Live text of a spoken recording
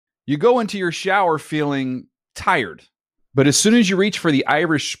You go into your shower feeling tired, but as soon as you reach for the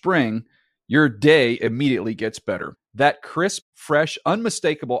Irish Spring, your day immediately gets better. That crisp, fresh,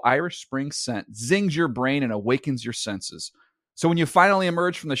 unmistakable Irish Spring scent zings your brain and awakens your senses. So when you finally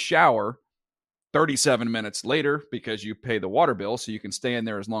emerge from the shower 37 minutes later, because you pay the water bill so you can stay in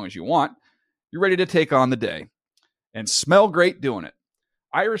there as long as you want, you're ready to take on the day and smell great doing it.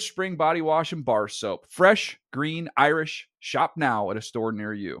 Irish Spring Body Wash and Bar Soap. Fresh, green, Irish. Shop now at a store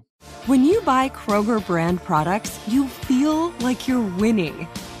near you. When you buy Kroger brand products, you feel like you're winning.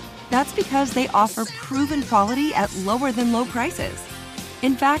 That's because they offer proven quality at lower than low prices.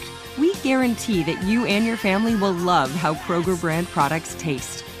 In fact, we guarantee that you and your family will love how Kroger brand products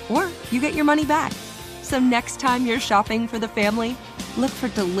taste, or you get your money back. So next time you're shopping for the family, look for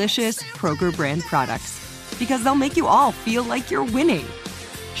delicious Kroger brand products, because they'll make you all feel like you're winning.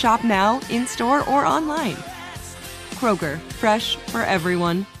 Shop now, in-store, or online. Kroger, fresh for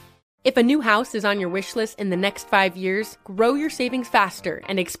everyone. If a new house is on your wish list in the next 5 years, grow your savings faster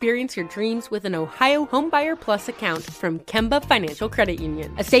and experience your dreams with an Ohio Homebuyer Plus account from Kemba Financial Credit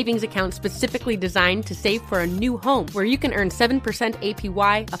Union. A savings account specifically designed to save for a new home, where you can earn 7%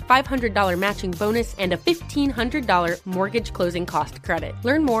 APY, a $500 matching bonus, and a $1,500 mortgage closing cost credit.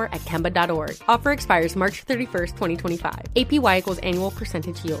 Learn more at Kemba.org. Offer expires March 31st, 2025. APY equals annual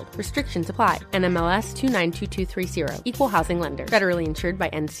percentage yield. Restrictions apply. NMLS 292230. Equal housing lender. Federally insured by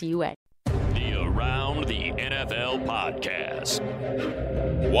NCUA. The Around the NFL podcast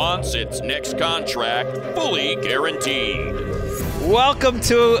wants its next contract fully guaranteed. Welcome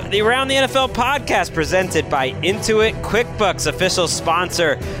to the Around the NFL podcast, presented by Intuit QuickBooks, official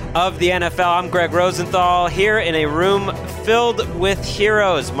sponsor of the NFL. I'm Greg Rosenthal, here in a room filled with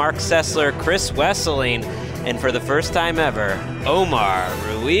heroes: Mark Sessler, Chris Wesseling, and for the first time ever, Omar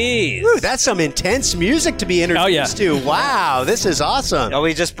Ruiz. Ooh, that's some intense music to be introduced to. Wow, this is awesome. Oh,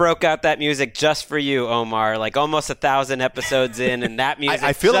 we just broke out that music just for you, Omar. Like almost 1,000 episodes in, and that music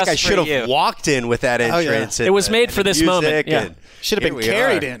I feel like I just should for have you. walked in with that entrance. It was made for this moment. Yeah. Should have been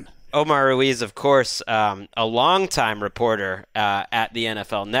carried in. Omar Ruiz, of course, a longtime reporter at the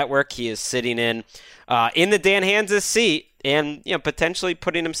NFL Network. He is sitting in the Dan Hanses seat, and potentially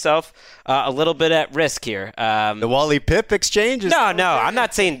putting himself a little bit at risk here. The Wally Pip exchange? No, I'm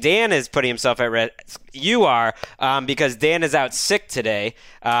not saying Dan is putting himself at risk. You are, because Dan is out sick today.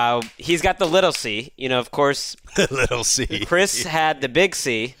 He's got the little C, of course. The little C. Chris had the big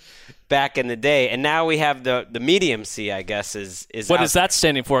C back in the day, and now we have the medium C, I guess, is what is that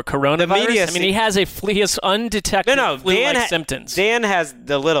standing for? Coronavirus? I mean, he has undetected flu-like symptoms. Dan has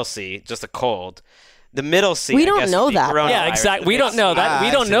the little C, just a cold. The middle C. We don't know that. Yeah, exactly. We don't know that.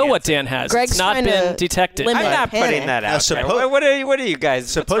 We don't know what Dan has. Greg's it's not been detected. I'm not putting that out there. What are you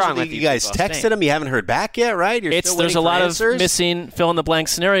guys? Supposedly you guys texted him. You haven't heard back yet, right? There's a lot of missing fill-in-the-blank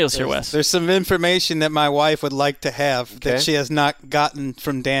scenarios here, Wes. There's some information that my wife would like to have that she has not gotten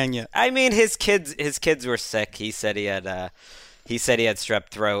from Dan yet. I mean, his kids were sick. He said he had strep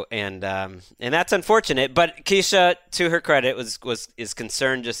throat, and that's unfortunate. But Keisha, to her credit, is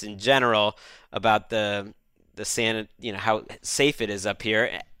concerned just in general about the how safe it is up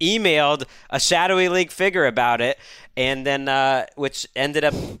here. Emailed a shadowy league figure about it, and then which ended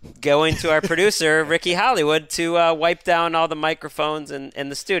up going to our producer Ricky Hollywood to wipe down all the microphones in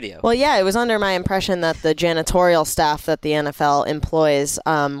the studio. Well, yeah, it was under my impression that the janitorial staff that the NFL employs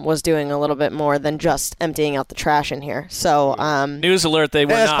was doing a little bit more than just emptying out the trash in here. So news alert, they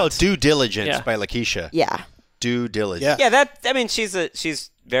were that's not. called due diligence by Lakeisha. Yeah, due diligence. Yeah,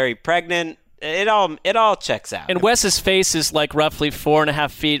 she's very pregnant. It all checks out. And Wes's face is like roughly 4.5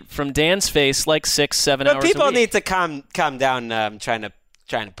 feet from Dan's face, like 6-7 hours. But people need to calm down. Trying to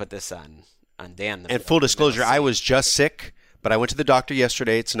put this on Dan. And full disclosure, I was just sick, but I went to the doctor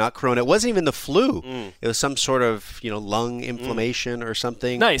yesterday. It's not corona. It wasn't even the flu. It was some sort of lung inflammation or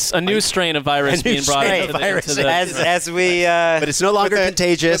something. Nice, a new strain of virus being brought into the as we. But it's no longer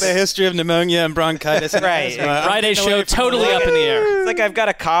contagious. With a history of pneumonia and bronchitis. Right. Friday show totally up in the air. It's like I've got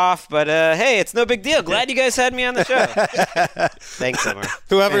a cough, but hey, it's no big deal. Glad you guys had me on the show. Thanks, Omar.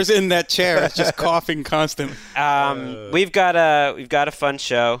 Whoever's in that chair is just coughing constantly. We've got a fun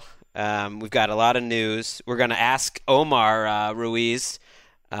show. We've got a lot of news. We're going to ask Omar Ruiz,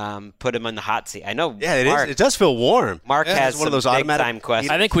 put him on the hot seat. I know. Yeah, Mark, it does feel warm. Mark has one of those automatic time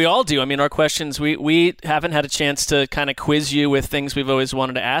questions. I think we all do. I mean, our questions, we haven't had a chance to kind of quiz you with things we've always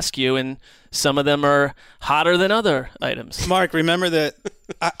wanted to ask you, and some of them are hotter than other items. Mark, remember that,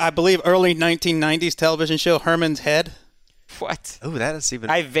 I believe, early 1990s television show Herman's Head? What? Oh, that is even.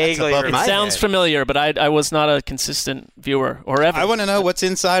 I vaguely remember. It sounds familiar, but I was not a consistent viewer or ever. I want to know what's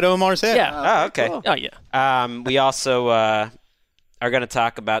inside Omar's head. Yeah. Oh, okay. Cool. Oh, yeah. We also are going to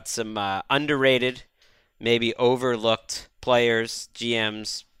talk about some underrated, maybe overlooked players,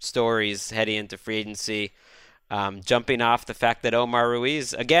 GMs, stories heading into free agency. Jumping off the fact that Omar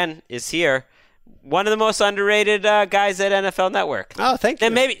Ruiz, again, is here. One of the most underrated guys at NFL Network. Oh, thank you.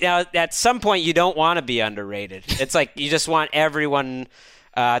 And maybe now at some point you don't want to be underrated. It's like you just want everyone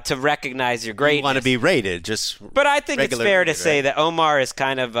to recognize your greatness. You want to be rated, But I think it's fair to say right? that Omar is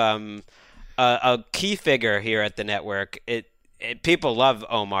kind of a key figure here at the network. People love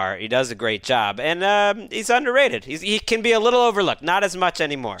Omar. He does a great job, and he's underrated. He can be a little overlooked, not as much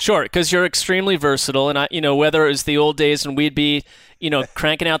anymore. Sure, because you're extremely versatile, and whether it was the old days when we'd be,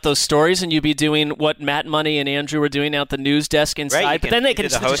 cranking out those stories, and you'd be doing what Matt Money and Andrew were doing out the news desk inside, right, but then they can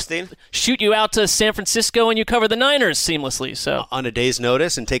just shoot you out to San Francisco, and you cover the Niners seamlessly. So on a day's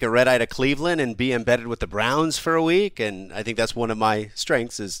notice, and take a red eye to Cleveland, and be embedded with the Browns for a week, and I think that's one of my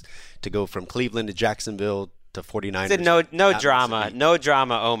strengths is to go from Cleveland to Jacksonville to 49ers. No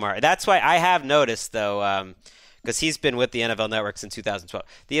drama, Omar. That's why I have noticed, though, because he's been with the NFL Network since 2012.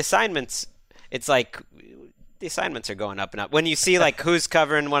 The assignments, it's like the assignments are going up and up. When you see like who's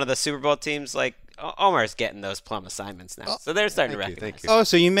covering one of the Super Bowl teams, like Omar's getting those plum assignments now. So they're starting to recognize. Thank you. Oh,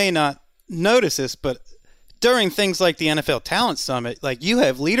 so you may not notice this, but during things like the NFL Talent Summit, like you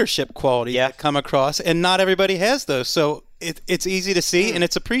have leadership quality that come across, and not everybody has those. So it's easy to see, and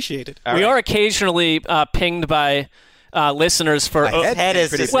it's appreciated. We are occasionally pinged by listeners for head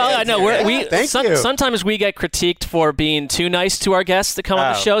is just well, I know sometimes we get critiqued for being too nice to our guests that come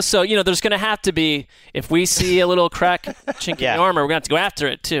on the show. So there's going to have to be, if we see a little crack, chink in the armor, we're going to have to go after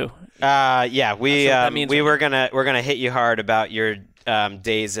it too. We were gonna hit you hard about your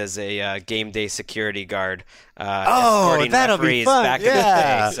days as a game day security guard. Escorting that'll be referees fun. Back in the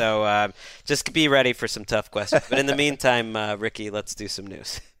day. So just be ready for some tough questions. But in the meantime, Ricky, let's do some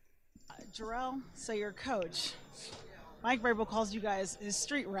news. Jarrell, so your coach, Mike Vrabel calls you guys his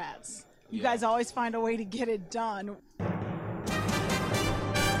street rats. You guys always find a way to get it done.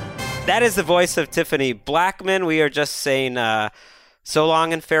 That is the voice of Tiffany Blackman. We are just saying so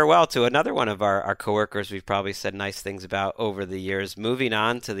long and farewell to another one of our coworkers we've probably said nice things about over the years. Moving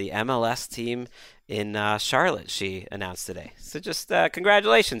on to the MLS team in Charlotte, she announced today. So just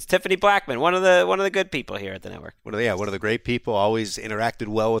congratulations, Tiffany Blackman, one of the good people here at the network. One of the great people. Always interacted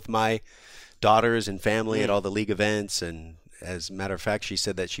well with my daughters and family at all the league events, and as a matter of fact, she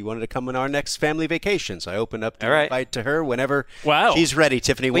said that she wanted to come on our next family vacation. So I opened up the invite to her whenever she's ready,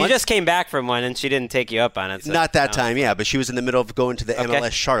 Tiffany. Well, you just came back from one, and she didn't take you up on it. So not that time, but she was in the middle of going to the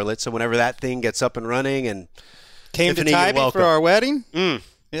MLS Charlotte. So whenever that thing gets up and running, and came Tiffany, to Tybee for our wedding.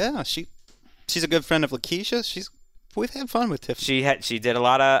 Yeah, she's a good friend of Lakeisha. We've had fun with Tiffany. She did a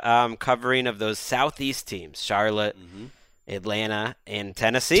lot of covering of those Southeast teams, Charlotte, Atlanta, and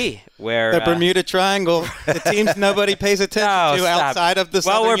Tennessee, where the Bermuda Triangle, the teams nobody pays attention to outside of the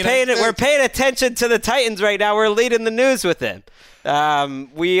Southern United States. We're paying attention to the Titans right now. We're leading the news with them.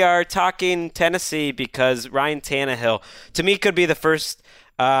 We are talking Tennessee because Ryan Tannehill, to me, could be the first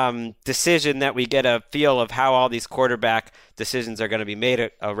decision that we get a feel of how all these quarterback decisions are going to be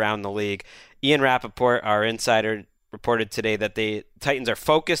made around the league. Ian Rappaport, our insider, reported today that the Titans are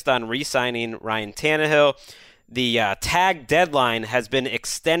focused on re-signing Ryan Tannehill. The tag deadline has been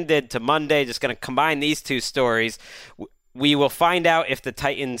extended to Monday. Just going to combine these two stories. We will find out if the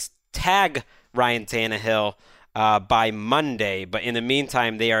Titans tag Ryan Tannehill by Monday. But in the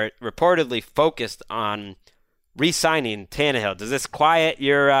meantime, they are reportedly focused on re-signing Tannehill. Does this quiet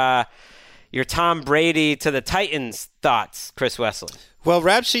your Tom Brady to the Titans thoughts, Chris Wesley? Well,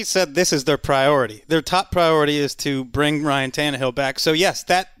 Rap Sheet said this is their priority. Their top priority is to bring Ryan Tannehill back. So, yes,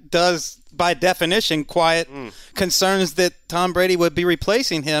 that does, by definition, quiet concerns that Tom Brady would be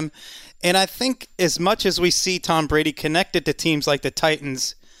replacing him. And I think as much as we see Tom Brady connected to teams like the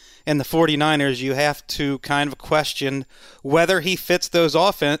Titans and the 49ers, you have to kind of question whether he fits those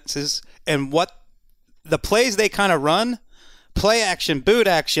offenses and what the plays they kind of run. Play action, boot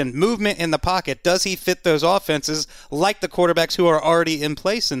action, movement in the pocket. Does he fit those offenses like the quarterbacks who are already in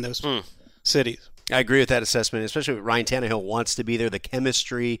place in those cities? I agree with that assessment, especially with Ryan Tannehill wants to be there. The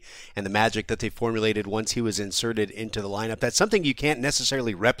chemistry and the magic that they formulated once he was inserted into the lineup, that's something you can't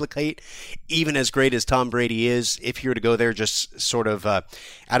necessarily replicate, even as great as Tom Brady is. If you were to go there just sort of out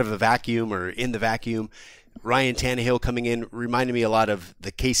of the vacuum or in the vacuum, Ryan Tannehill coming in reminded me a lot of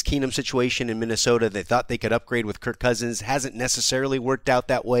the Case Keenum situation in Minnesota. They thought they could upgrade with Kirk Cousins. Hasn't necessarily worked out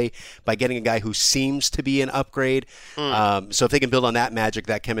that way by getting a guy who seems to be an upgrade. So if they can build on that magic,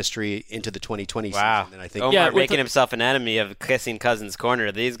 that chemistry into the 2020 season, then I think Omar making himself an enemy of kissing Cousins'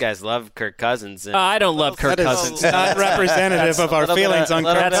 corner. These guys love Kirk Cousins. I don't love Kirk Cousins. Not representative of our feelings on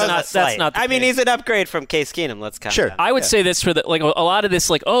Kirk Cousins. That's not. I mean, he's an upgrade from Case Keenum. Let's count. Sure. I would say this for a lot of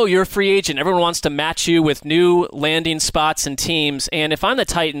this, you're a free agent. Everyone wants to match you with new landing spots and teams. And if I'm the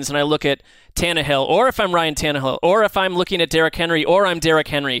Titans and I look at Tannehill, or if I'm Ryan Tannehill, or if I'm looking at Derrick Henry, or I'm Derrick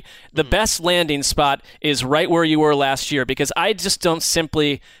Henry, the best landing spot is right where you were last year, because I just don't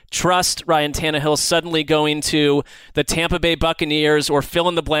simply trust Ryan Tannehill suddenly going to the Tampa Bay Buccaneers or fill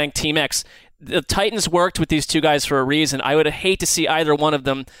in the blank Team X. The Titans worked with these two guys for a reason. I would hate to see either one of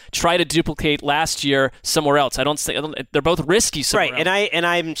them try to duplicate last year somewhere else. They're both risky somewhere else. Right, and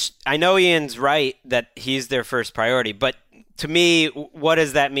I know Ian's right that he's their first priority, but to me, what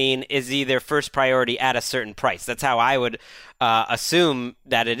does that mean? Is he their first priority at a certain price? That's how I would assume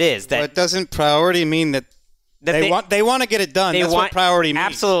that it is. But doesn't priority mean that they want to get it done? That's what priority means.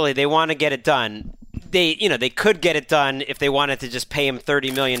 Absolutely, they want to get it done. They could get it done if they wanted to just pay him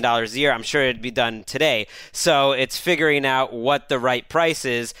 $30 million a year. I'm sure it'd be done today. So it's figuring out what the right price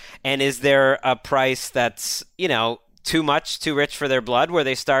is, and is there a price that's, too much, too rich for their blood, where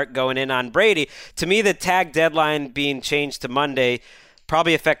they start going in on Brady. To me, the tag deadline being changed to Monday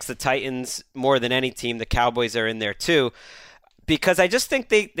probably affects the Titans more than any team. The Cowboys are in there too, because I just think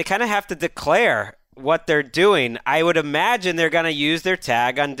they kind of have to declare what they're doing. I would imagine they're going to use their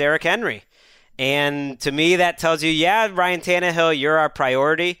tag on Derrick Henry. And to me, that tells you, Ryan Tannehill, you're our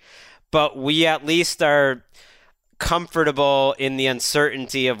priority, but we at least are comfortable in the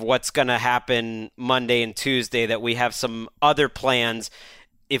uncertainty of what's going to happen Monday and Tuesday, that we have some other plans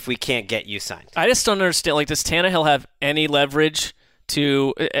if we can't get you signed. I just don't understand, does Tannehill have any leverage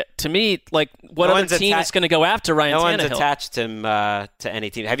to me, what other team is going to go after Ryan Tannehill? No one's attached him to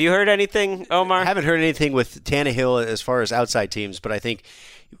any team. Have you heard anything, Omar? I haven't heard anything with Tannehill as far as outside teams, but I think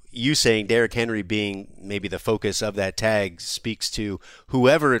you saying Derrick Henry being maybe the focus of that tag speaks to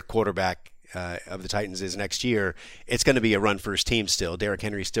whoever at quarterback of the Titans is next year. It's going to be a run-first team still. Derrick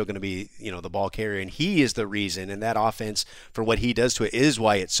Henry's still going to be, the ball carrier, and he is the reason, and that offense, for what he does to it, is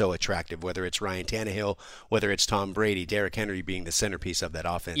why it's so attractive, whether it's Ryan Tannehill, whether it's Tom Brady, Derrick Henry being the centerpiece of that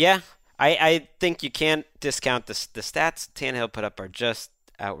offense. Yeah, I think you can't discount the stats Tannehill put up are just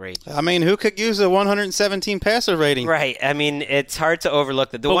outrageous. I mean, who could use a 117 passer rating? Right. I mean, it's hard to overlook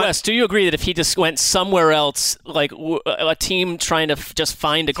that. But Wes, do you agree that if he just went somewhere else, a team trying to just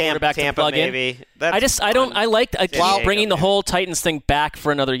find a quarterback Tampa, to plug maybe. in? I like bringing the whole Titans thing back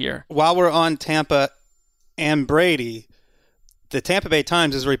for another year. While we're on Tampa and Brady, the Tampa Bay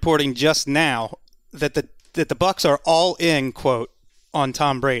Times is reporting just now that the Bucs are all in, quote, on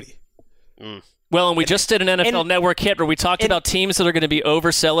Tom Brady. Well, and we just did an NFL Network hit where we talked about teams that are going to be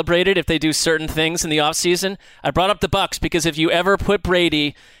over-celebrated if they do certain things in the offseason. I brought up the Bucs because if you ever put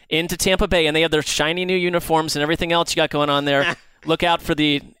Brady into Tampa Bay and they have their shiny new uniforms and everything else you got going on there, look out for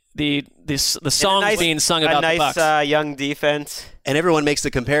the songs being sung about the Bucs. A nice young defense. And everyone makes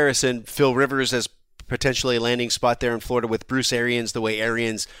the comparison. Phil Rivers has potentially a landing spot there in Florida with Bruce Arians, the way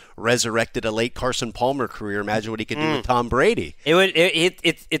Arians resurrected a late Carson Palmer career. Imagine what he could do with Tom Brady.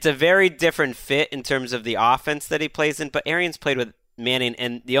 It's a very different fit in terms of the offense that he plays in, but Arians played with Manning,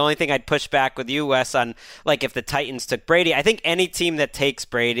 and the only thing I'd push back with you, Wes, on if the Titans took Brady, I think any team that takes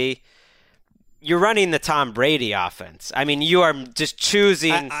Brady, you're running the Tom Brady offense. I mean, you are just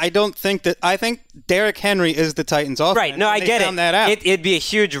choosing. I don't think that. I think Derrick Henry is the Titans' offense. Right. No, I get it. That out. It'd be a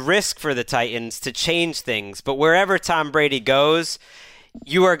huge risk for the Titans to change things. But wherever Tom Brady goes,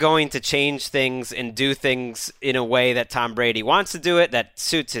 you are going to change things and do things in a way that Tom Brady wants to do it, that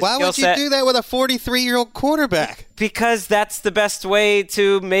suits his skill set. Why would you do that with a 43-year-old quarterback? Because that's the best way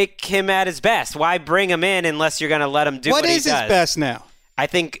to make him at his best. Why bring him in unless you're going to let him do what he does? What is his best now? I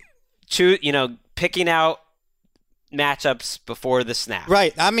think picking out matchups before the snap.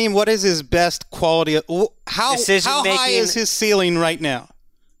 Right. I mean, what is his best quality? How high is his ceiling right now?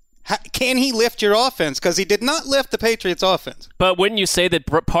 Can he lift your offense? Because he did not lift the Patriots' offense. But wouldn't you say that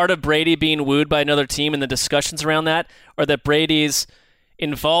part of Brady being wooed by another team and the discussions around that, or that Brady's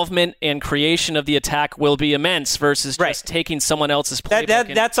involvement and creation of the attack will be immense versus just taking someone else's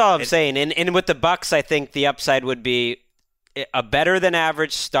playbook? That's all I'm saying. And with the Bucs, I think the upside would be a better than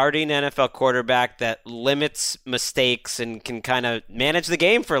average starting NFL quarterback that limits mistakes and can kind of manage the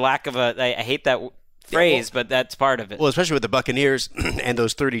game, for lack of I hate that phrase, but that's part of it. Well, especially with the Buccaneers and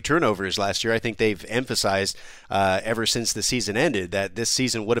those 30 turnovers last year, I think they've emphasized ever since the season ended that this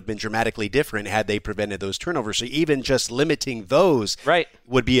season would have been dramatically different had they prevented those turnovers. So even just limiting those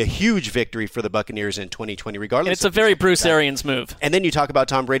would be a huge victory for the Buccaneers in 2020, regardless. And it's a very Bruce Arians move. And then you talk about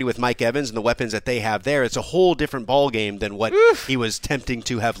Tom Brady with Mike Evans and the weapons that they have there. It's a whole different ball game than what he was tempting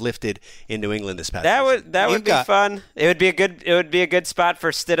to have lifted in New England this past season. That would be fun. It would be a good spot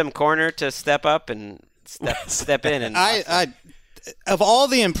for Stidham Corner to step up and step in. And of all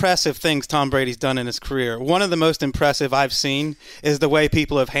the impressive things Tom Brady's done in his career, one of the most impressive I've seen is the way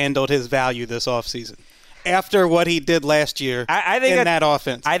people have handled his value this offseason. After what he did last year in that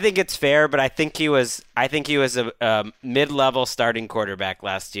offense. I think it's fair, but I think he was a mid-level starting quarterback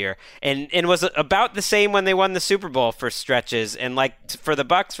last year and was about the same when they won the Super Bowl for stretches. And like for the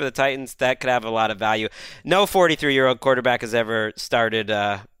Bucs, for the Titans, that could have a lot of value. No 43-year-old quarterback has ever started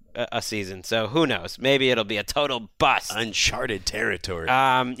a season, so who knows? Maybe it'll be a total bust. Uncharted territory.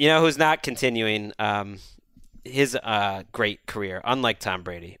 You know who's not continuing his great career, unlike Tom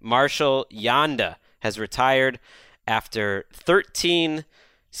Brady? Marshall Yanda has retired after 13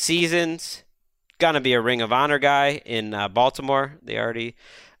 seasons. Gonna be a Ring of Honor guy in Baltimore, they already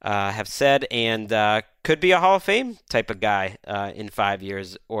have said, and could be a Hall of Fame type of guy in 5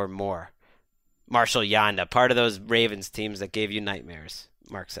 years or more. Marshall Yanda, part of those Ravens teams that gave you nightmares.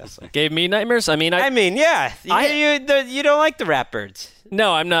 Mark Sessler. Gave me nightmares? I mean, yeah. You don't like the Ratbirds.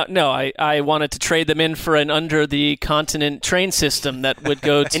 No, I'm not. No, I wanted to trade them in for an under-the-continent train system that would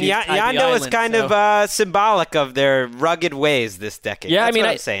go to and Yanda was kind of symbolic of their rugged ways this decade. Yeah, That's what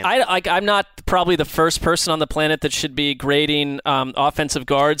I'm saying. I'm not probably the first person on the planet that should be grading offensive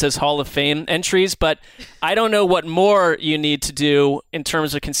guards as Hall of Fame entries, but I don't know what more you need to do in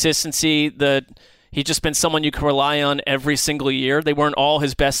terms of consistency. He's just been someone you can rely on every single year. They weren't all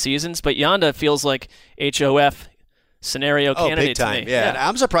his best seasons, but Yanda feels like HOF scenario candidate big time. to me. Yeah. And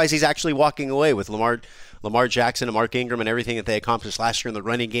I'm surprised he's actually walking away with Lamar Jackson and Mark Ingram and everything that they accomplished last year in the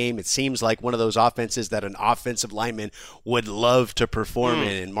running game. It seems like one of those offenses that an offensive lineman would love to perform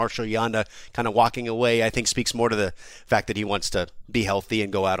in. And Marshall Yanda kind of walking away, I think, speaks more to the fact that he wants to be healthy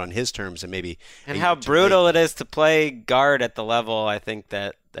and go out on his terms and maybe. And how brutal it is to play guard at the level I think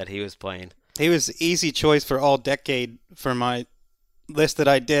that he was playing. He was the easy choice for all decade for my list that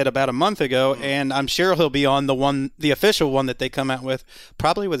I did about a month ago, and I'm sure he'll be on the official one that they come out with,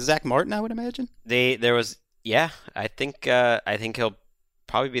 probably with Zach Martin, I would imagine. I think he'll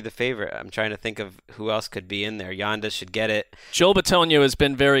probably be the favorite. I'm trying to think of who else could be in there. Yanda should get it. Joel Bitonio has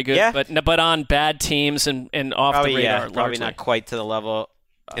been very good, but on bad teams and off probably, the radar. Probably largely. not quite to the level.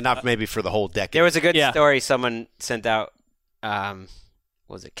 And not maybe for the whole decade. There was a good story someone sent out.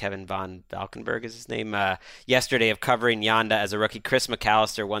 Was it Kevin Von Valkenburg is his name? Yesterday of covering Yanda as a rookie. Chris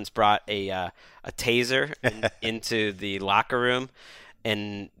McAllister once brought a taser into the locker room,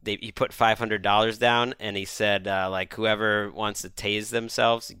 and he put $500 down, and he said like whoever wants to tase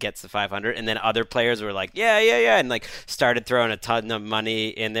themselves gets the $500, and then other players were like yeah, and like started throwing a ton of money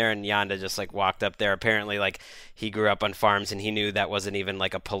in there, and Yanda just like walked up there. Apparently like he grew up on farms and he knew that wasn't even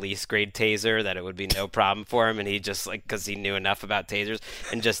like a police grade taser, that it would be no problem for him, and he just like, because he knew enough about tasers,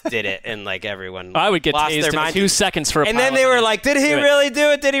 and just did it, and like everyone I would get lost tased their in mind. 2 seconds for a and then they were like, did he really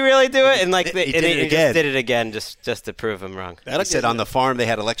do it? Did he really do it? And like he just did it again just to prove him wrong. He said on the farm they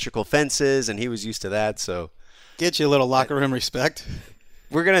had electrical fences and he was used to that, so get you a little locker room respect.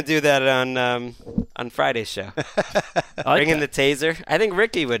 We're gonna do that on Friday's show. Bring in the taser. I think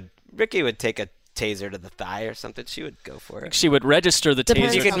Ricky would take a taser to the thigh or something. She would go for it. She would register the taser.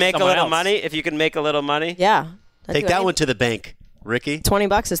 If you could make a little money. If you could make a little money. Yeah. Take that one to the bank, Ricky.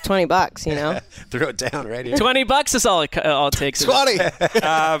 $20 is $20, you know. Throw it down right here. $20 is all it takes. 20.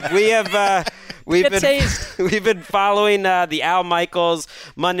 We've been following the Al Michaels,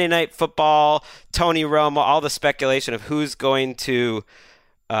 Monday Night Football, Tony Romo, all the speculation of who's going to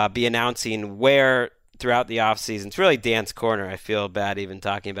be announcing where throughout the offseason. It's really Dan's corner. I feel bad even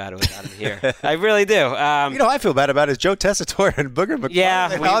talking about it without him here. I really do. I feel bad about is Joe Tessitore and Booger McFarland.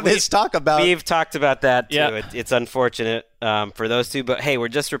 Yeah, we've talked about that too. Yeah. It's unfortunate for those two, but hey, we're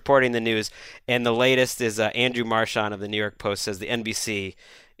just reporting the news, and the latest is Andrew Marchand of the New York Post says the NBC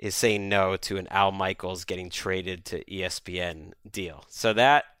is saying no to an Al Michaels getting traded to ESPN deal. So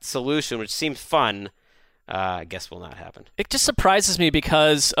that solution, which seems fun, I guess will not happen. It just surprises me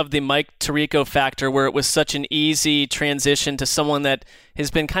because of the Mike Tirico factor, where it was such an easy transition to someone that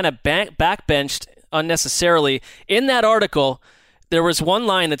has been kind of backbenched unnecessarily. In that article, there was one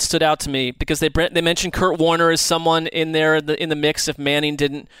line that stood out to me because they mentioned Kurt Warner as someone in there in the mix if Manning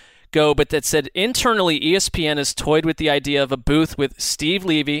didn't go, but that said internally ESPN has toyed with the idea of a booth with Steve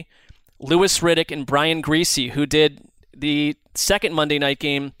Levy, Louis Riddick and Brian Griese, who did the second Monday night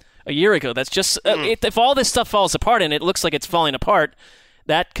game a year ago. That's just if all this stuff falls apart, and it looks like it's falling apart,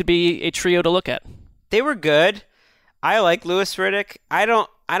 that could be a trio to look at. They were good. I like Louis Riddick. I don't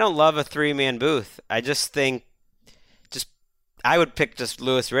love a 3-man booth. I just think I would pick just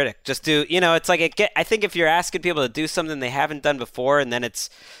Louis Riddick. Just do, it's like I think if you're asking people to do something they haven't done before, and then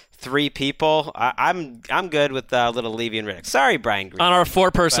it's 3 people, I'm good with little Levy and Riddick. Sorry, Brian Green. On our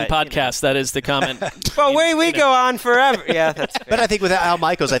 4-person podcast, that is the comment. Well, we go on forever. Yeah, that's fair. But I think with Al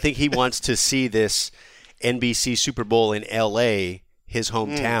Michaels, I think he wants to see this NBC Super Bowl in L.A., his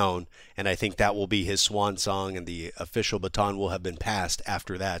hometown, and I think that will be his swan song, and the official baton will have been passed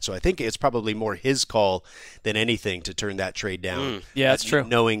after that. So I think it's probably more his call than anything to turn that trade down. Yeah, that's true.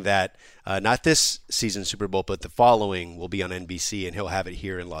 Knowing that not this season Super Bowl, but the following will be on NBC, and he'll have it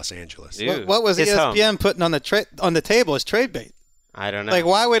here in Los Angeles. What was ESPN putting on the table as trade bait? I don't know. Like,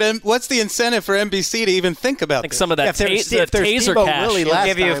 what's the incentive for NBC to even think about this? Some of that taser cash. Really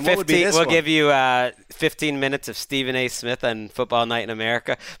we'll give you 15 minutes of Stephen A. Smith on Football Night in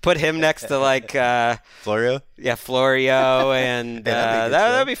America. Put him next to Florio. Yeah, Florio, and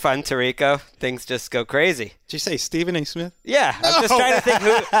that'd be fun. Tirico, things just go crazy. Did you say Stephen A. Smith? Yeah, I'm just trying to think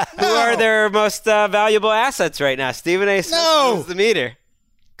who are their most valuable assets right now. Stephen A. Smith is the meter.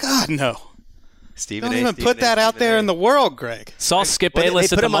 God, no. Don't even put that out there in the world, Greg. Saw Skip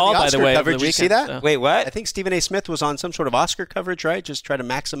Bayless at the mall, by the way. Did you see that? So. Wait, what? I think Stephen A. Smith was on some sort of Oscar coverage, right? Just try to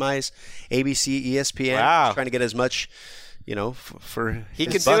maximize ABC, ESPN. Wow. Trying to get as much, for he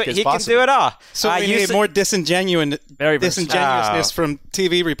his can buck do it. as He possible. can do it all. So we need more disingenuousness from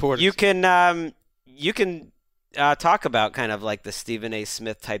TV reporters. You can talk about kind of like the Stephen A.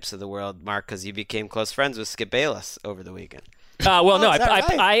 Smith types of the world, Mark, because you became close friends with Skip Bayless over the weekend.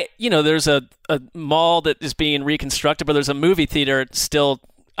 There's a mall that is being reconstructed, but there's a movie theater still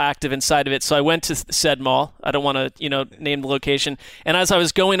active inside of it. So I went to said mall. I don't want to, name the location. And as I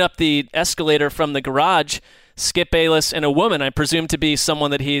was going up the escalator from the garage, Skip Bayless and a woman, I presume to be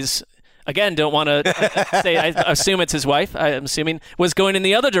someone that he's, again, don't want to say, I assume it's his wife, I'm assuming, was going in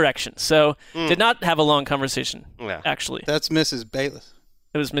the other direction. So did not have a long conversation, actually. That's Mrs. Bayless.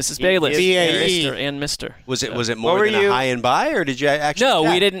 It was Mrs. Bayless, Mr. and Mr. Was it more than a high and by, or did you actually? No,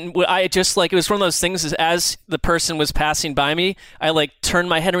 we didn't. I just it was one of those things. As the person was passing by me, I turned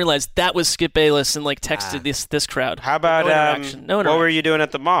my head and realized that was Skip Bayless, and texted this crowd. How about what were you doing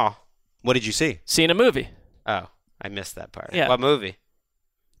at the mall? What did you see? Seeing a movie. Oh, I missed that part. Yeah. What movie?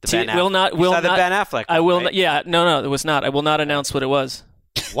 The Ben Affleck. I will not. Yeah, no, it was not. I will not announce what it was.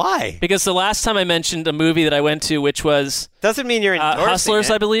 Why? Because the last time I mentioned a movie that I went to, which was doesn't mean you're endorsing Hustlers,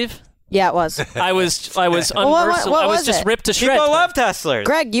 it. I believe. Yeah, it was. I was unmerciful. I was just ripped to shreds. People loved Hustlers.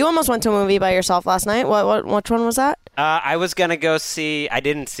 Greg, you almost went to a movie by yourself last night. Which one was that? I was gonna go see. I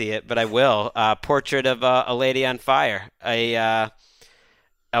didn't see it, but I will. Portrait of a Lady on Fire. A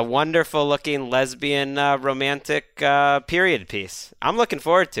wonderful-looking lesbian romantic period piece. I'm looking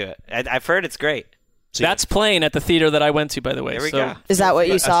forward to it. I've heard it's great. That's playing at the theater that I went to, by the way. There we go. Is that what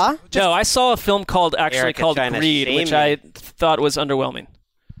you saw? No, I saw a film called Greed, which I thought was underwhelming.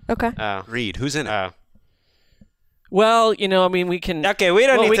 Okay. Greed. Who's in it? Well, we can. Okay, we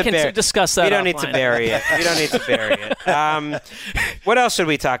don't need to discuss that. We don't need to bury it. We don't need to bury it. What else should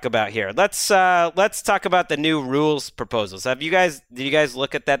we talk about here? Let's talk about the new rules proposals. Did you guys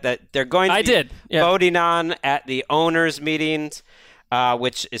look at that? That they're going to be voting on at the owners' meetings.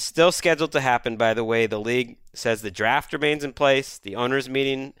 Which is still scheduled to happen, by the way. The league says the draft remains in place. The owners'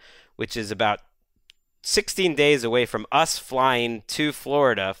 meeting, which is about 16 days away from us flying to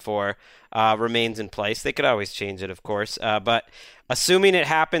Florida for, remains in place. They could always change it, of course. But assuming it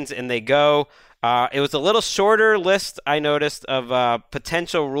happens and they go, it was a little shorter list, I noticed, of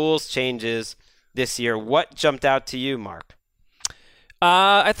potential rules changes this year. What jumped out to you, Mark?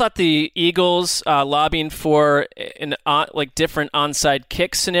 I thought the Eagles lobbying for different onside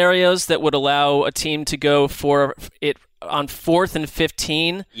kick scenarios that would allow a team to go for it on 4th and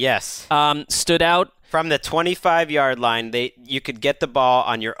 15. Yes, stood out from the 25-yard line. You could get the ball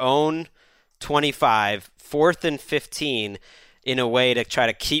on your own 25, 4th and 15, in a way to try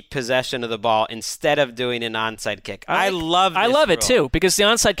to keep possession of the ball instead of doing an onside kick. I love it too, because the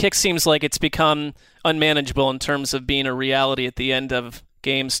onside kick seems like it's become unmanageable in terms of being a reality at the end of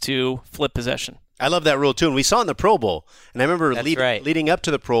games to flip possession. I love that rule too, and we saw it in the Pro Bowl. And I remember leading up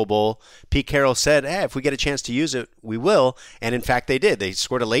to the Pro Bowl, Pete Carroll said, "Hey, if we get a chance to use it, we will." And in fact, they did. They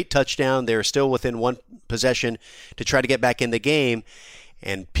scored a late touchdown. They were still within one possession to try to get back in the game.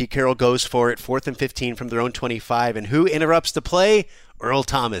 And Pete Carroll goes for it, 4th and 15 from their own 25. And who interrupts the play? Earl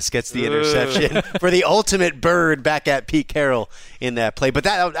Thomas gets the interception for the ultimate bird back at Pete Carroll in that play. But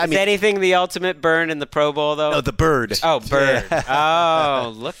that, I mean, is anything the ultimate burn in the Pro Bowl though? No, the bird. Oh, bird. Yeah. Oh,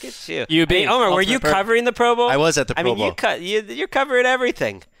 look at you. Omar, were you covering the Pro Bowl? I was at the Pro Bowl. You're covering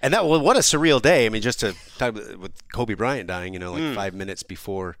everything. And what a surreal day. I mean, just to talk about, with Kobe Bryant dying, 5 minutes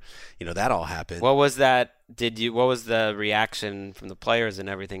before, that all happened. What was that? What was the reaction from the players and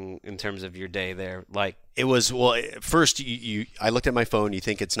everything in terms of your day there? Like, it was, well, first I looked at my phone. You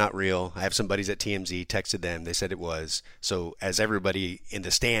think it's not real. I have some buddies at TMZ, texted them. They said it was. So as everybody in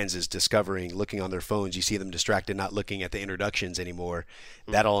the stands is discovering, looking on their phones, you see them distracted, not looking at the introductions anymore.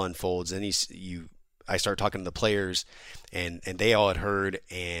 That all unfolds. Then I start talking to the players, and they all had heard,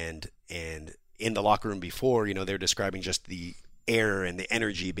 and in the locker room before, they're describing just the air and the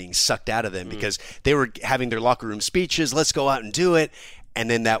energy being sucked out of them because they were having their locker room speeches, let's go out and do it, and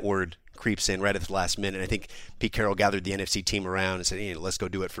then that word creeps in right at the last minute. I think Pete Carroll gathered the NFC team around and said, let's go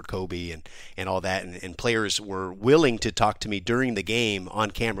do it for Kobe and all that. And players were willing to talk to me during the game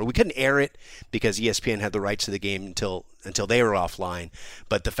on camera. We couldn't air it because ESPN had the rights to the game until they were offline.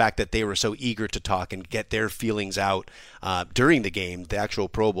 But the fact that they were so eager to talk and get their feelings out during the game, the actual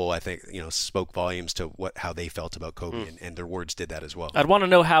Pro Bowl, I think, spoke volumes to how they felt about Kobe, and their words did that as well. I'd want to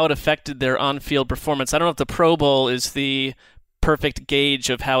know how it affected their on-field performance. I don't know if the Pro Bowl is the perfect gauge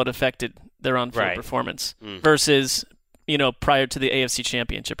of how it affected their on-field performance versus, prior to the AFC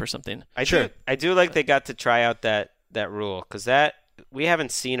Championship or something. I do like they got to try out that rule because we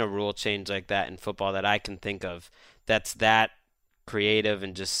haven't seen a rule change like that in football that I can think of that's that creative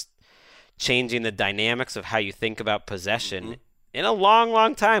and just changing the dynamics of how you think about possession in a long,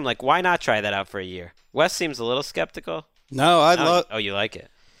 long time. Like, why not try that out for a year? Wes seems a little skeptical. No, Oh, you like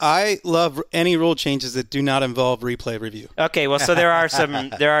it? I love any rule changes that do not involve replay review. Okay, well, so there are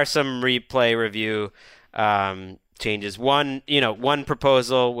some replay review changes. One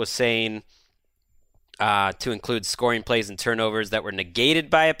proposal was saying to include scoring plays and turnovers that were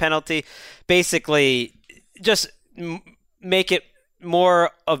negated by a penalty. Basically, just make it more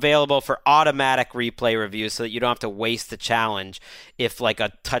available for automatic replay review so that you don't have to waste the challenge if like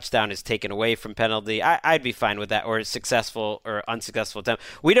a touchdown is taken away from penalty. I'd be fine with that, or successful or unsuccessful attempt.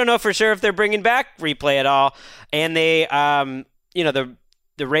 We don't know for sure if they're bringing back replay at all. And they,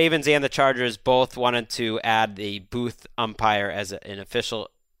 the Ravens and the Chargers both wanted to add the booth umpire as an official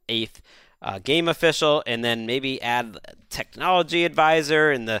eighth game official, and then maybe add technology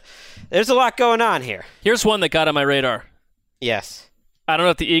advisor. And there's a lot going on here. Here's one that got on my radar. Yes. I don't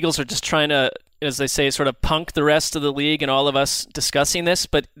know if the Eagles are just trying to, as they say, sort of punk the rest of the league and all of us discussing this,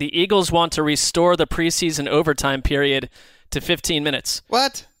 but the Eagles want to restore the preseason overtime period to 15 minutes.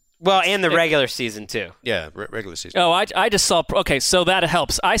 What? Well, and the regular season, too. Yeah, regular season. Oh, I just saw... Okay, so that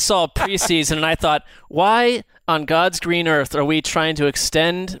helps. I saw preseason, and I thought, why on God's green earth are we trying to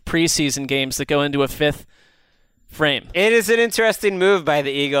extend preseason games that go into a fifth frame? It is an interesting move by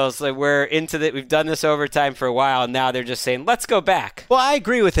the Eagles. Like, we've done this overtime for a while, and now they're just saying, let's go back. Well, I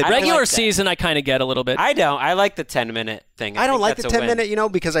agree with it. Regular season, I kind of get a little bit. I don't. I like the 10-minute thing. I don't like the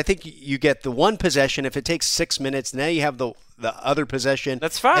 10-minute, because I think you get the one possession. If it takes 6 minutes, now you have the other possession.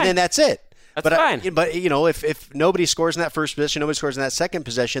 That's fine. And then that's it. That's fine. But if nobody scores in that first possession, nobody scores in that second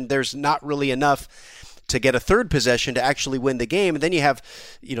possession, there's not really enough to get a third possession to actually win the game. And then you have,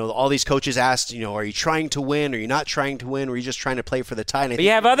 all these coaches asked, are you trying to win? Are you not trying to win? Or are you just trying to play for the tie? But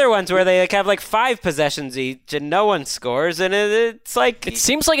you have other ones where they have 5 possessions each and no one scores. And it's like... It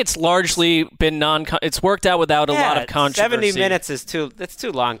seems like it's largely been it's worked out without a lot of controversy. 70 minutes is that's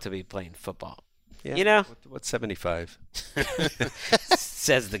too long to be playing football. Yeah. What's 75?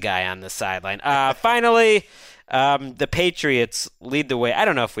 Says the guy on the sideline. Finally... the Patriots lead the way. I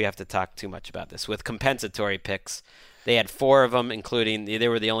don't know if we have to talk too much about this with compensatory picks. They had 4 of them, including they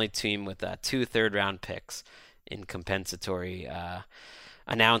were the only team with 2 third-round picks in compensatory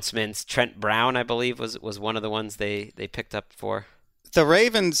announcements. Trent Brown, I believe, was one of the ones they picked up for. The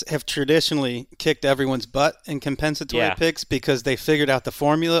Ravens have traditionally kicked everyone's butt in compensatory picks because they figured out the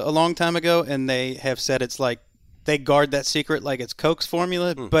formula a long time ago, and they have said it's like they guard that secret like it's Coke's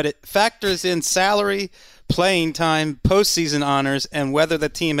formula, but it factors in salary, playing time, postseason honors, and whether the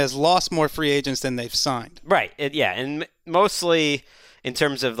team has lost more free agents than they've signed. Right. And mostly in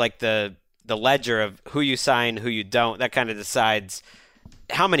terms of the ledger of who you sign, who you don't, that kind of decides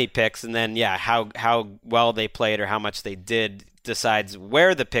how many picks, and then how well they played or how much they did decides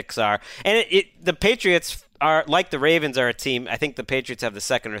where the picks are. And the Patriots are, like the Ravens, are a team. I think the Patriots have the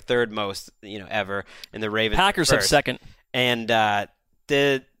second or third most, ever, and the Ravens Packers first. have second. And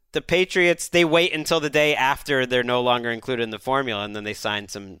the the Patriots, they wait until the day after they're no longer included in the formula, and then they sign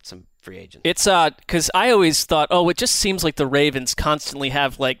some free agents. It's because I always thought, it just seems like the Ravens constantly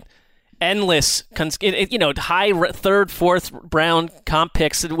have like endless, high third, fourth round comp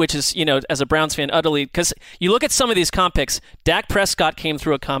picks, which is, as a Browns fan, utterly, because you look at some of these comp picks. Dak Prescott came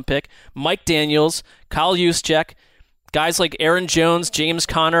through a comp pick, Mike Daniels, Kyle Juszczyk, guys like Aaron Jones, James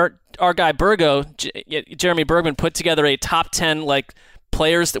Conner, our guy Burgo, Jeremy Bergman put together a top 10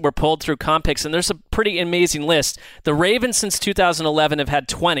 players that were pulled through comp picks, and there's a pretty amazing list. The Ravens since 2011 have had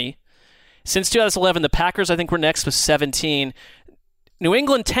 20. Since 2011, the Packers, I think, were next with 17. New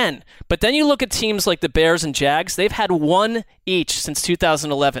England, 10. But then you look at teams like the Bears and Jags, they've had 1 each since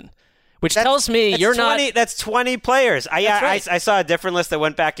 2011, which tells me you're 20, not... That's 20 players. Right. I saw a different list that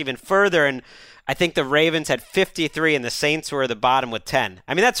went back even further, and I think the Ravens had 53, and the Saints were at the bottom with 10.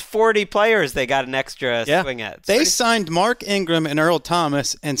 I mean, that's 40 players they got an extra swing at. They signed Mark Ingram and Earl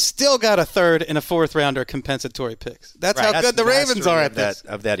Thomas and still got a third and a fourth rounder compensatory picks. That's how good the Ravens are at this.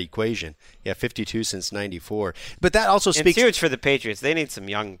 Of that equation. Yeah, 52 since 94. But that also speaks... It's huge for the Patriots. They need some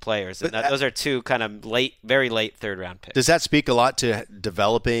young players. And those are two kind of very late third-round picks. Does that speak a lot to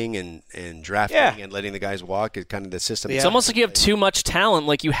developing and drafting and letting the guys walk? It's kind of the system. It's almost like you have too much talent.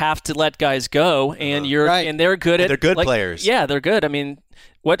 Like you have to let guys go, and and they're good at... They're good players. Yeah, they're good. I mean,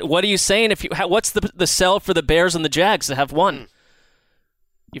 what are you saying? What's the sell for the Bears and the Jags to have won?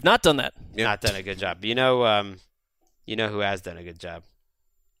 You've not done that. Not done a good job. You know who has done a good job?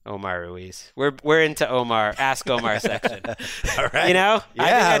 Omar Ruiz. We're into Omar. Ask Omar section. All right. Yeah,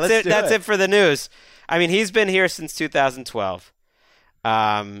 I think that's it for the news. I mean, he's been here since 2012.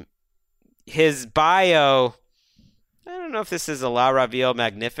 His bio, I don't know if this is a La Raviel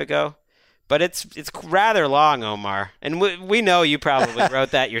Magnifico, but it's rather long, Omar. And we know you probably wrote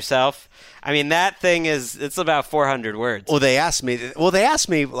that yourself. I mean, that thing it's about 400 words. Well, they asked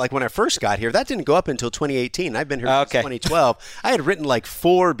me like when I first got here. That didn't go up until 2018. I've been here since 2012. I had written like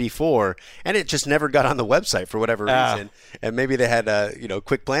 4 before, and it just never got on the website for whatever reason. And maybe they had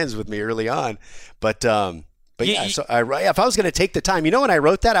quick plans with me early on, but so if I was going to take the time, when I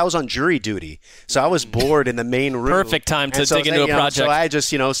wrote that, I was on jury duty. So I was bored in the main room. Perfect time to dig into a project. So I just,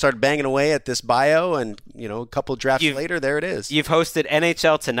 started banging away at this bio, and, a couple drafts later, there it is. You've hosted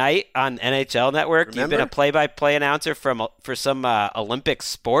NHL Tonight on NHL Network. Remember? You've been a play-by-play announcer for some Olympic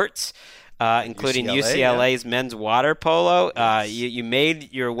sports, including UCLA's men's water polo. You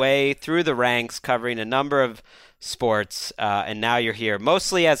made your way through the ranks covering a number of sports, and now you're here,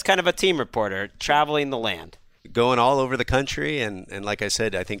 mostly as kind of a team reporter, traveling the land. Going all over the country, and like I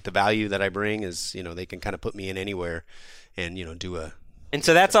said, I think the value that I bring is, they can kind of put me in anywhere and, do a... And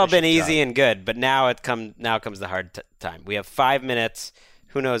so that's all been easy and good, but now comes the hard time. We have 5 minutes.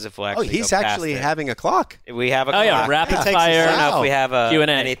 Who knows if we'll actually he's go past actually it. having a clock. We have a clock. Yeah, rapid fire. I don't know if we have Q&A.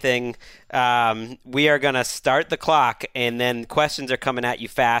 anything. We are going to start the clock, and then questions are coming at you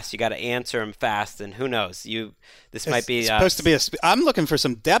fast. You got to answer them fast, and who knows? This might be supposed to be I'm looking for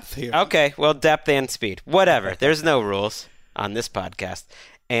some depth here. Okay, well, depth and speed. Whatever. There's no rules on this podcast,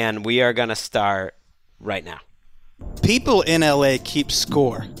 and we are going to start right now. People in LA keep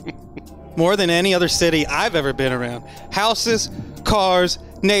score more than any other city I've ever been around. Houses, cars,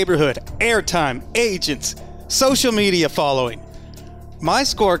 neighborhood, airtime, agents, social media following. My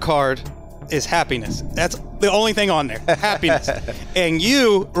scorecard is happiness. That's the only thing on there. Happiness. And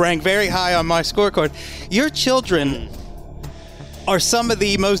you rank very high on my scorecard. Your children are some of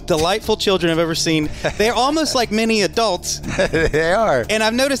the most delightful children I've ever seen. They're almost like mini adults. They are. And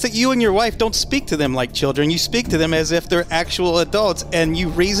I've noticed that you and your wife don't speak to them like children. You speak to them as if they're actual adults, and you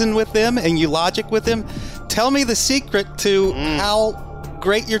reason with them and you logic with them. Tell me the secret to how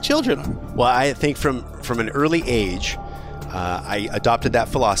great your children are. Well, I think from an early age, I adopted that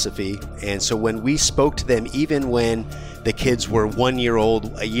philosophy. And so when we spoke to them, even when the kids were 1 year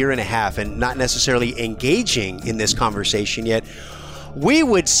old, a year and a half, and not necessarily engaging in this conversation yet, we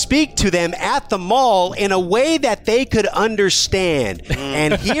would speak to them at the mall in a way that they could understand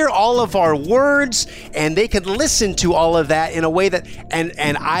and hear all of our words, and they could listen to all of that in a way that,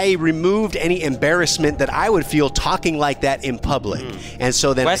 and I removed any embarrassment that I would feel talking like that in public. And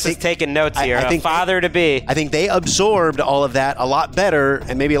so then Wes is taking notes here. I think father-to-be. I think they absorbed all of that a lot better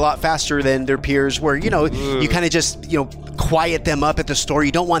and maybe a lot faster than their peers, where, you kind of just, quiet them up at the store.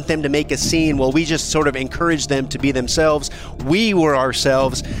 You don't want them to make a scene. Well, we just sort of encourage them to be themselves. We were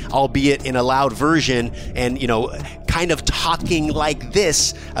ourselves, albeit in a loud version, and kind of talking like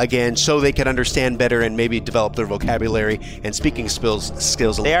this again so they could understand better and maybe develop their vocabulary and speaking skills a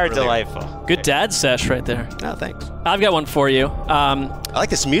little They are earlier. delightful. Good dad sesh right there. Oh, thanks. I've got one for you. I like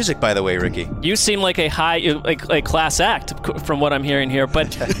this music, by the way, Ricky. You seem like a class act from what I'm hearing here.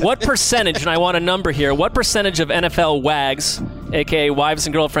 But what percentage, and I want a number here, what percentage of NFL wags, a.k.a. wives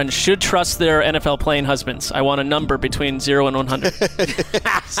and girlfriends, should trust their NFL playing husbands? I want a number between 0 and 100.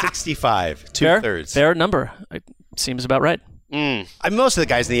 65, 2/3. Fair number. It seems about right. Most of the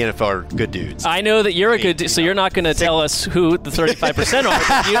guys in the NFL are good dudes. I know that you're a good dude, so you're not going to tell us who the 35% are.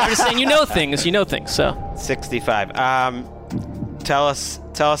 But you're just saying you know things. So 65. Tell us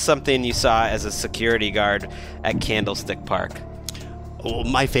something you saw as a security guard at Candlestick Park. Well,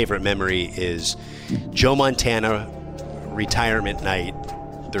 my favorite memory is Joe Montana retirement night.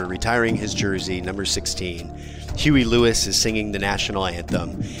 They're retiring his jersey, number 16. Huey Lewis is singing the national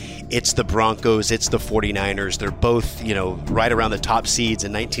anthem. It's the Broncos, it's the 49ers. They're both, right around the top seeds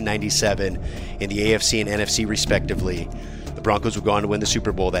in 1997 in the AFC and NFC respectively. The Broncos would go on to win the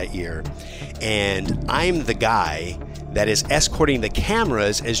Super Bowl that year. And I'm the guy that is escorting the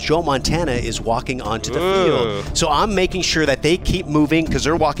cameras as Joe Montana is walking onto the field. So I'm making sure that they keep moving because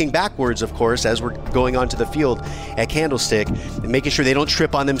they're walking backwards, of course, as we're going onto the field at Candlestick, and making sure they don't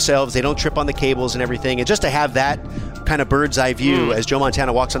trip on themselves, they don't trip on the cables and everything. And just to have that kind of bird's eye view as Joe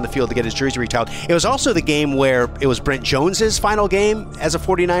Montana walks on the field to get his jersey retired. It was also the game where it was Brent Jones's final game as a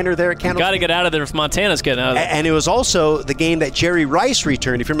 49er there at Candlestick. Got to get out of there if Montana's getting out of there. And it was also the game that Jerry Rice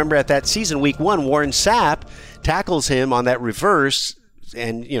returned. If you remember at that season, week 1, Warren Sapp tackles him on that reverse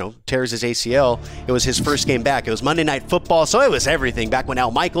and, tears his ACL. It was his first game back. It was Monday Night Football, so it was everything. Back when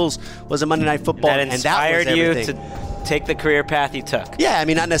Al Michaels was a Monday Night Football. That inspired and that was you to take the career path you took. Yeah, I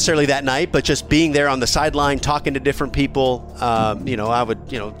mean, not necessarily that night, but just being there on the sideline, talking to different people. I would,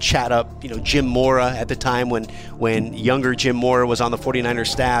 chat up, Jim Mora at the time when younger Jim Mora was on the 49ers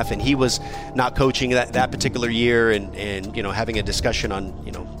staff and he was not coaching that particular year and having a discussion on,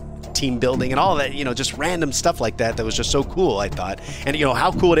 team building and all that, just random stuff like that was just so cool, I thought. And,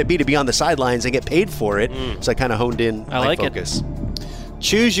 how cool would it be to be on the sidelines and get paid for it? So I kind of honed in my focus.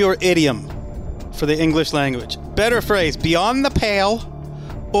 Choose your idiom for the English language. Better phrase, beyond the pale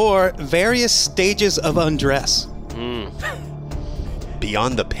or various stages of undress.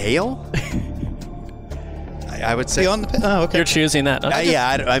 Beyond the pale? I would say beyond the pale. Oh, okay. You're choosing that. Okay.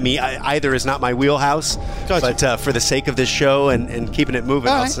 Either is not my wheelhouse, but for the sake of this show and keeping it moving,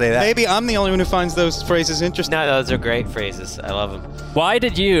 I'll say that. Maybe I'm the only one who finds those phrases interesting. No, those are great phrases. I love them. Why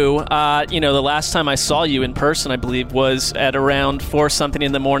did you, the last time I saw you in person, I believe, was at around 4-something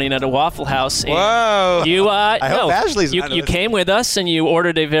in the morning at a Waffle House. Whoa! You, I hope Ashley's you came with us and you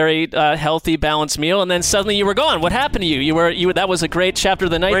ordered a very healthy, balanced meal, and then suddenly you were gone. What happened to you? You that was a great chapter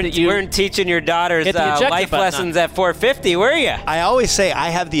of the night that you weren't teaching your daughters life lessons at 4:50, were you? I always say I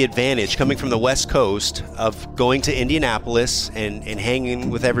have the advantage coming from the West Coast of going to Indianapolis and hanging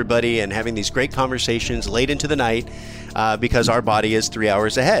with everybody and having these great conversations late into the night because our body is 3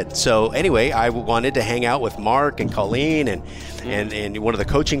 hours ahead. So anyway, I wanted to hang out with Mark and Colleen and one of the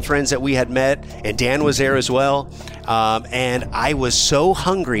coaching friends that we had met, and Dan was there as well. And I was so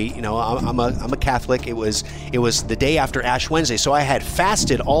hungry. I'm a Catholic. It was the day after Ash Wednesday, so I had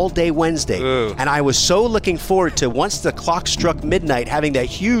fasted all day Wednesday. Ooh. And I was so looking forward to, once the clock struck midnight, having that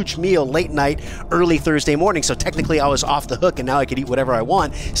huge meal late night, early Thursday morning. So technically I was off the hook and now I could eat whatever I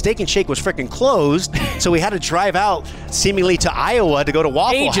want. Steak and Shake was freaking closed, so we had to drive out seemingly to Iowa to go to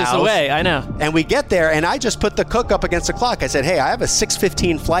Waffle House. Ages away, I know. And we get there and I just put the cook up against the clock. I said, hey, I have a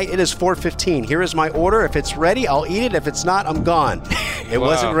 6:15 flight. It is 4:15. Here is my order. If it's ready, I'll eat it. If it's not, I'm gone. It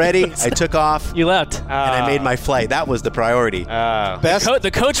wasn't ready. I took off. You left. And I made my flight. That was the priority.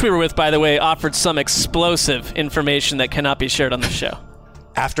 The coach we were with, by the way, offered some explosive information that cannot be shared on the show.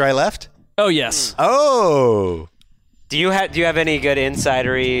 After I left? Oh, yes. Oh. Do you have any good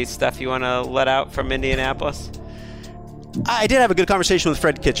insidery stuff you want to let out from Indianapolis? I did have a good conversation with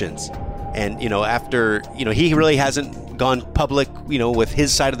Fred Kitchens. And, after, he really hasn't gone public, with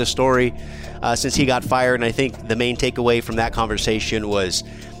his side of the story since he got fired. And I think the main takeaway from that conversation was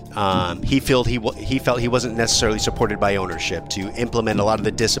he felt he wasn't necessarily supported by ownership to implement a lot of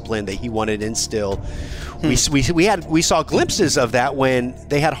the discipline that he wanted to instill. We saw glimpses of that when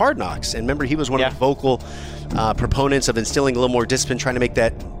they had Hard Knocks. And remember, he was one of the vocal proponents of instilling a little more discipline, trying to make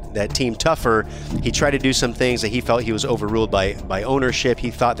that team tougher. He tried to do some things that he felt he was overruled by ownership. He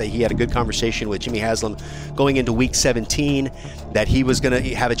thought that he had a good conversation with Jimmy Haslam going into week 17, that he was going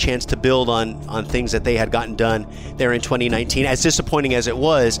to have a chance to build on things that they had gotten done there in 2019, as disappointing as it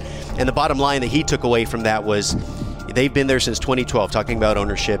was. And the bottom line that he took away from that was, they've been there since 2012, talking about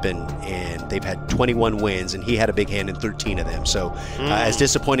ownership, and they've had 21 wins, and he had a big hand in 13 of them. So as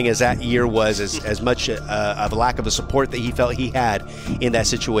disappointing as that year was, as much of a lack of a support that he felt he had in that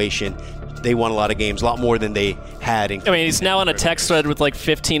situation, they won a lot of games, a lot more than they had. He's now on a text thread with like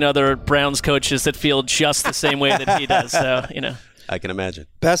 15 other Browns coaches that feel just the same way that he does. So, I can imagine.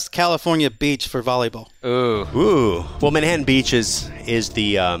 Best California beach for volleyball. Ooh. Well, Manhattan Beach is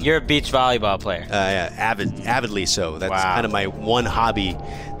the... You're a beach volleyball player. Yeah, avidly so. That's kind of my one hobby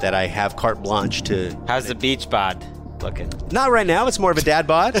that I have carte blanche to... How's the beach bod looking? Not right now. It's more of a dad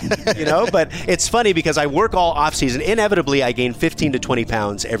bod, but it's funny because I work all off season. Inevitably, I gain 15 to 20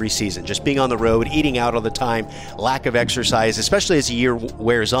 pounds every season, just being on the road, eating out all the time, lack of exercise, especially as the year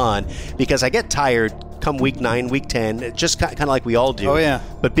wears on, because I get tired come week 9, week 10, just kind of like we all do. Oh, yeah.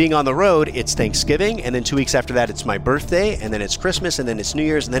 But being on the road, it's Thanksgiving, and then 2 weeks after that, it's my birthday, and then it's Christmas, and then it's New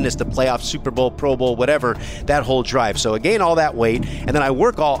Year's, and then it's the playoff, Super Bowl, Pro Bowl, whatever, that whole drive. So I gain all that weight, and then I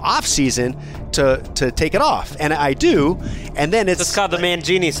work all off season to take it off, and I do, and then it's called the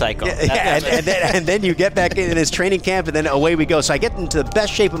Mangini cycle. And then you get back in this training camp, and then away we go. So I get into the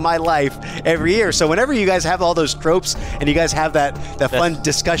best shape of my life every year. So whenever you guys have all those tropes, and you guys have that fun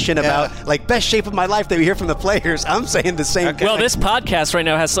discussion about like best shape of my life that we hear from the players, I'm saying the same thing. Well, this podcast right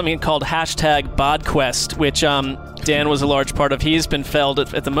now has something called #BodQuest, which Dan was a large part of. He's been felled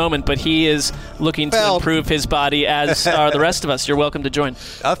at the moment, but he is looking to improve his body, as are the rest of us. You're welcome to join.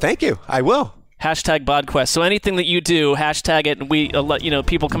 Oh, thank you. I will. #BodQuest. So anything that you do, hashtag it, and we let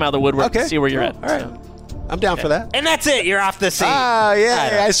people come out of the woodwork and see where you're at. All right. So. I'm down for that. And that's it. You're off the scene. Oh,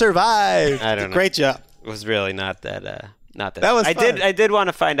 yeah. I survived. I don't know. Great job. It was really not that. That was fun. I did want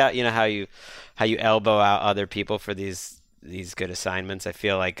to find out, how you elbow out other people for these good assignments. I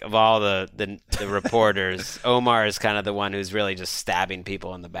feel like of all the reporters, Omar is kind of the one who's really just stabbing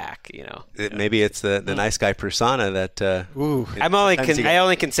people in the back. Maybe it's the nice guy persona that. I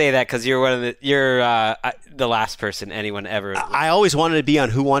only can say that because you're the last person anyone ever. I always wanted to be on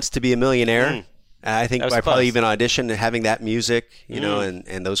Who Wants to Be a Millionaire. I think I probably even auditioned having that music,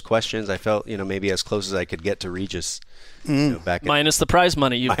 and those questions. I felt, maybe as close as I could get to Regis. Back minus the prize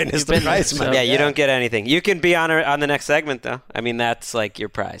money. You've been prize money. Yeah, you don't get anything. You can be on the next segment, though. I mean, that's like your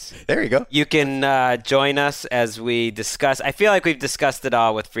prize. There you go. You can join us as we discuss. I feel like we've discussed it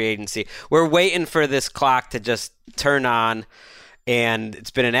all with free agency. We're waiting for this clock to just turn on. And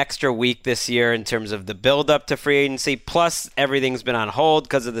it's been an extra week this year in terms of the build-up to free agency. Plus, everything's been on hold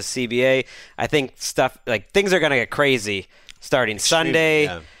because of the CBA. I think things are going to get crazy starting Sunday.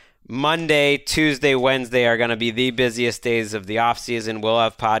 Yeah. Monday, Tuesday, Wednesday are going to be the busiest days of the offseason. We'll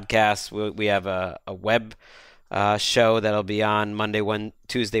have podcasts. We have a web show that'll be on Monday,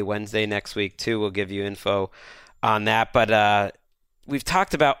 Tuesday, Wednesday next week, too. We'll give you info on that. But we've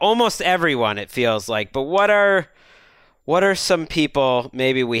talked about almost everyone, it feels like. But what are some people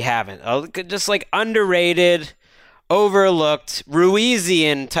maybe we haven't? Just like underrated, overlooked,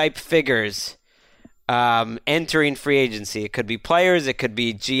 Ruizian type figures entering free agency. It could be players, it could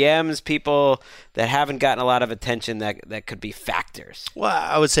be GMs, people that haven't gotten a lot of attention that could be factors. Well,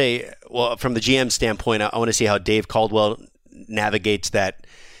 I would say, from the GM standpoint, I want to see how Dave Caldwell navigates that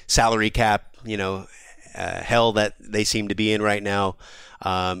salary cap, hell that they seem to be in right now,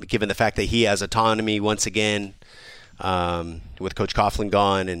 given the fact that he has autonomy once again. With Coach Coughlin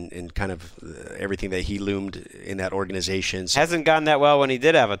gone and kind of everything that he loomed in that organization. So, hasn't gone that well when he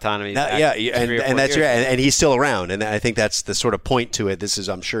did have autonomy. And that's right. And he's still around. And I think that's the sort of point to it. This is,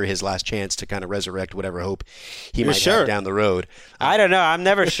 I'm sure, his last chance to kind of resurrect whatever hope he might have down the road. I don't know. I'm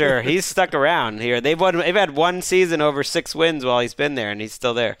never sure. He's stuck around here. They've had one season over 6 wins while he's been there, and he's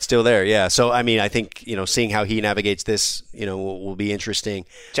still there. Still there, yeah. So, I mean, I think, seeing how he navigates this, will be interesting.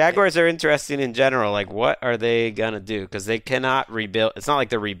 Jaguars are interesting in general. Like, what are they going to do? Because they cannot rebuild. It's not like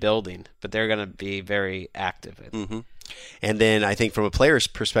they're rebuilding, but they're going to be very active. Mm-hmm. And then I think from a player's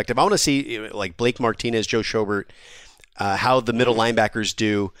perspective, I want to see like Blake Martinez, Joe Schobert, how the middle linebackers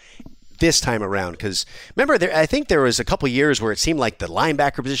do this time around. Because remember, I think there was a couple years where it seemed like the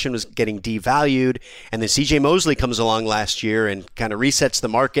linebacker position was getting devalued, and then C.J. Mosley comes along last year and kind of resets the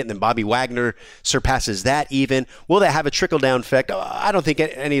market, and then Bobby Wagner surpasses that even. Will that have a trickle-down effect? I don't think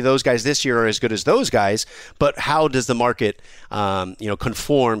any of those guys this year are as good as those guys, but how does the market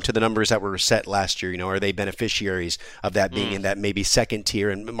conform to the numbers that were set last year? Are they beneficiaries of that being in that maybe second tier?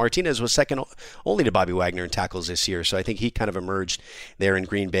 And Martinez was second only to Bobby Wagner in tackles this year, so I think he kind of emerged there in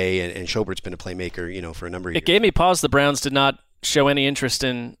Green Bay, and Schobert's been a playmaker, for a number of years. It gave me pause. The Browns did not show any interest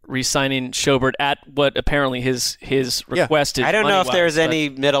in re-signing Schobert at what apparently his request is. I don't know if there's any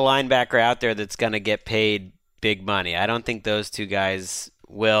middle linebacker out there that's going to get paid big money. I don't think those two guys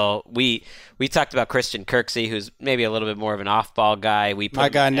we talked about Christian Kirksey, who's maybe a little bit more of an off-ball guy. My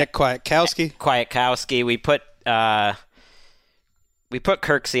guy Nick Kwiatkowski. We put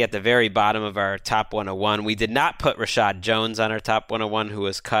Kirksey at the very bottom of our top 101. We did not put Rashad Jones on our top 101, who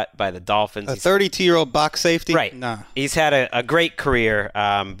was cut by the Dolphins. A 32-year-old box safety? Right. Nah. He's had a great career,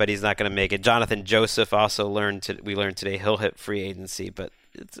 but he's not going to make it. Jonathan Joseph also we learned today he'll hit free agency, but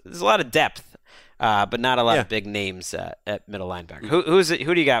there's a lot of depth, but not a lot of big names at middle linebacker.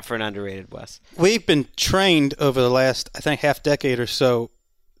 Who do you got for an underrated, Wes? We've been trained over the last, I think, half decade or so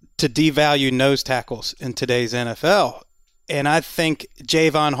to devalue nose tackles in today's NFL. And I think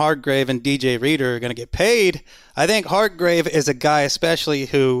Javon Hargrave and DJ Reader are going to get paid. I think Hargrave is a guy especially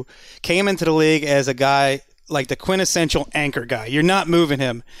who came into the league as a guy like the quintessential anchor guy. You're not moving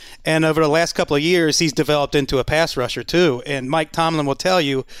him. And over the last couple of years, he's developed into a pass rusher too. And Mike Tomlin will tell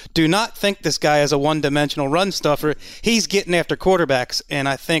you, do not think this guy is a one-dimensional run stuffer. He's getting after quarterbacks. And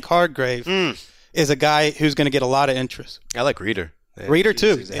I think Hargrave is a guy who's going to get a lot of interest. I like Reader. Reader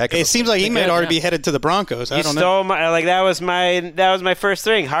too. It seems like he might already be headed to the Broncos. I don't know. That was my first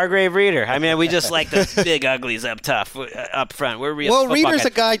thing. Hargrave, Reader. I mean, we just like the big uglies up front. We're real. Well, Reader's a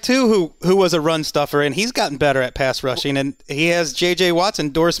guy too who was a run stuffer, and he's gotten better at pass rushing, and he has J.J. Watt's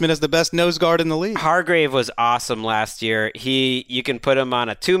endorsement as the best nose guard in the league. Hargrave was awesome last year. You can put him on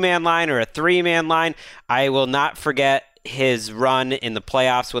a 2-man line or a 3-man line. I will not forget his run in the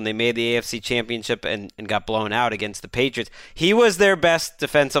playoffs when they made the AFC Championship and got blown out against the Patriots. He was their best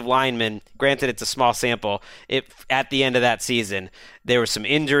defensive lineman. Granted, it's a small sample. At the end of that season, there were some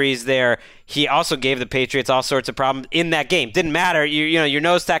injuries there. He also gave the Patriots all sorts of problems in that game. Didn't matter. Your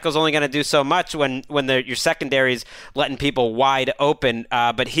nose tackle's only going to do so much when your secondary's letting people wide open.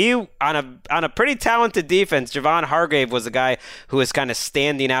 But he, on a pretty talented defense, Javon Hargrave was a guy who was kind of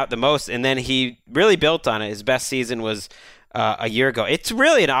standing out the most, and then he really built on it. His best season was a year ago. It's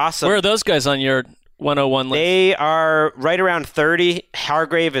really an awesome. Where are those guys on your 101 list? They are right around 30.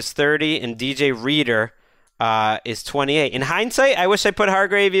 Hargrave is 30, and DJ Reader is 28. In hindsight, I wish I put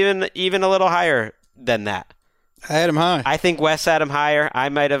Hargrave even a little higher than that. I had him high. I think Wes had him higher. I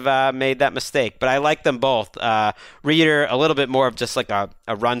might have made that mistake, but I like them both. Reader, a little bit more of just like a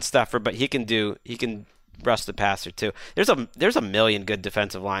run stuffer, but he can rush the passer too. There's a million good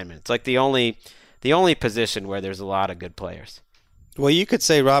defensive linemen. It's like the only position where there's a lot of good players. Well, you could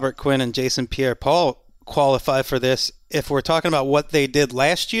say Robert Quinn and Jason Pierre-Paul qualify for this if we're talking about what they did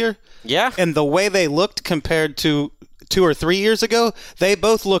last year. Yeah. And the way they looked compared to 2 or 3 years ago, they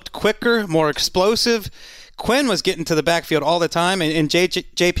both looked quicker, more explosive. Quinn was getting to the backfield all the time, and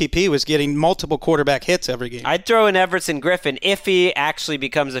JPP was getting multiple quarterback hits every game. I'd throw in Everson Griffin. If he actually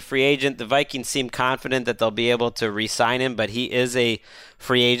becomes a free agent, the Vikings seem confident that they'll be able to re-sign him, but he is a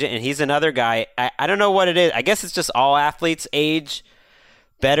free agent, and he's another guy. I don't know what it is. I guess it's just all athletes age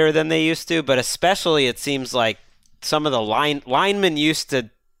better than they used to, but especially it seems like some of the linemen used to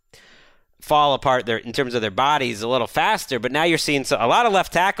fall apart in terms of their bodies a little faster, but now you're seeing a lot of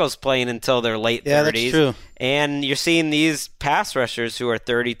left tackles playing until their late 30s. Yeah, that's true. And you're seeing these pass rushers who are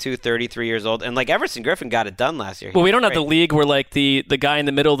 32, 33 years old, and like Everson Griffin got it done last year. Well, we don't have the league where like the guy in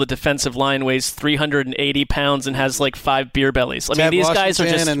the middle of the defensive line weighs 380 pounds and has like 5 beer bellies. I mean, these guys are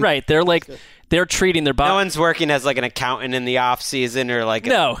just right. They're like they're treating their body. No one's working as like an accountant in the off season or like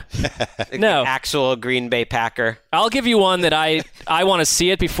no actual Green Bay Packer. I'll give you one that I want to see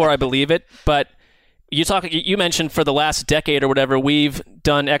it before I believe it, but you mentioned for the last decade or whatever, we've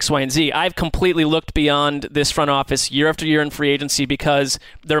done X, Y, and Z. I've completely looked beyond this front office year after year in free agency because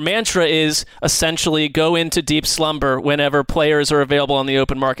their mantra is essentially go into deep slumber whenever players are available on the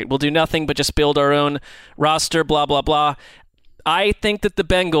open market. We'll do nothing but just build our own roster, blah, blah, blah. I think that the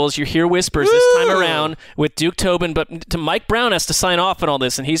Bengals, you hear whispers this time around with Duke Tobin, but Mike Brown has to sign off on all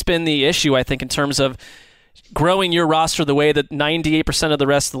this, and he's been the issue, I think, in terms of growing your roster the way that 98% of the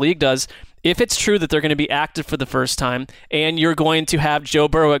rest of the league does. If it's true that they're going to be active for the first time and you're going to have Joe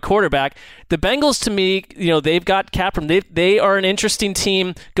Burrow at quarterback, the Bengals, to me, they've got cap room. They are an interesting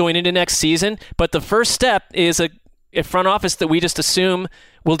team going into next season, but the first step is a front office that we just assume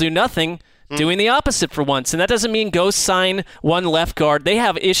will do nothing, doing the opposite for once. And that doesn't mean go sign one left guard. They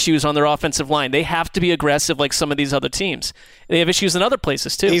have issues on their offensive line. They have to be aggressive like some of these other teams. They have issues in other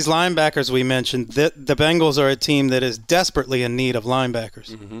places, too. These linebackers we mentioned, the Bengals are a team that is desperately in need of linebackers.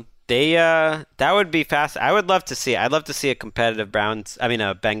 Mm-hmm. That would be fast. I would love to see it. I'd love to see a competitive a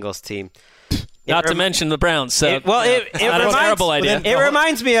Bengals team. Not to mention the Browns. So, it terrible idea. It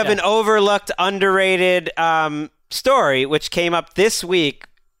reminds me of an overlooked, underrated story, which came up this week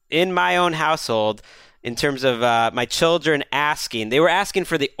in my own household. in terms of my children asking. They were asking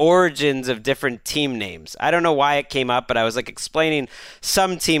for the origins of different team names. I don't know why it came up, but I was like explaining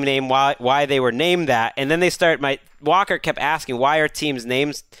some team name, why they were named that. And then Walker kept asking, why are teams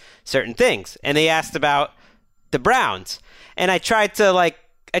named certain things? And they asked about the Browns. And I tried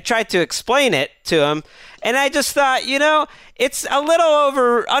to explain it to him. And I just thought, it's a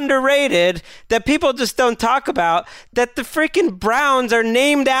little underrated that people just don't talk about that the freaking Browns are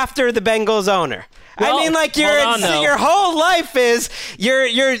named after the Bengals owner. Well, I mean, like your whole life is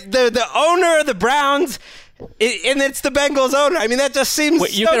you're the owner of the Browns, and it's the Bengals owner. I mean, that just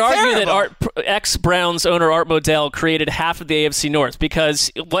seems you so could argue terrible. that ex-Browns owner Art Modell created half of the AFC North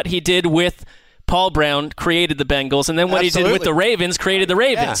because what he did with Paul Brown created the Bengals, and then what he did with the Ravens created the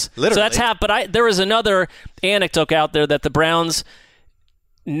Ravens. Yeah, literally. So that's half. But there was another anecdote out there that the Browns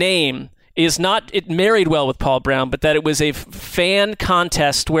name is not, it married well with Paul Brown, but that it was a fan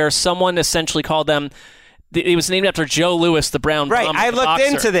contest where someone essentially called them, it was named after Joe Louis, the Brown Right, bomber, I looked boxer.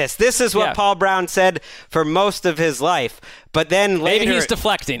 into this. This is what Paul Brown said for most of his life. But then later, maybe he's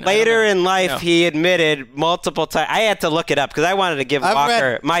deflecting. Later in life, he admitted multiple times. I had to look it up because I wanted to give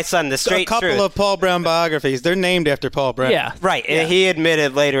Walker, my son, the straight truth. A couple of Paul Brown biographies. They're named after Paul Brown. Yeah, right. Yeah. And he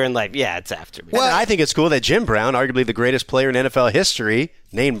admitted later in life, it's after me. Well, I think it's cool that Jim Brown, arguably the greatest player in NFL history,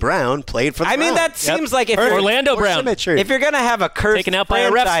 named Brown, played for the Browns. I mean, that seems like if Orlando Brown. If you're going to have a cursed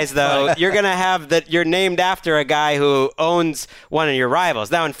franchise, though, you're going to have that you're named after a guy who owns one of your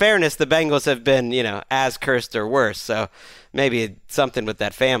rivals. Now, in fairness, the Bengals have been, as cursed or worse. So maybe something with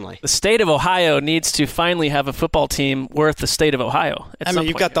that family. The state of Ohio needs to finally have a football team worth the state of Ohio.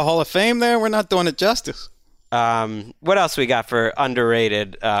 You've got the Hall of Fame there. We're not doing it justice. What else we got for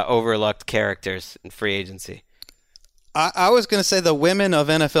underrated, overlooked characters in free agency? I was going to say the women of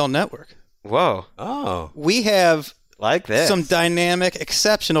NFL Network. Whoa. Oh. We have like this some dynamic,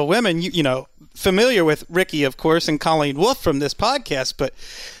 exceptional women. Familiar with Ricky, of course, and Colleen Wolfe from this podcast, but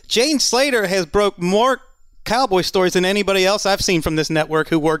Jane Slater has broke more Cowboy stories than anybody else I've seen from this network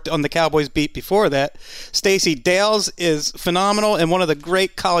who worked on the Cowboys beat before that. Stacey Dales is phenomenal and one of the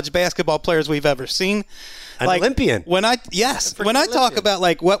great college basketball players we've ever seen. An Olympian. When I talk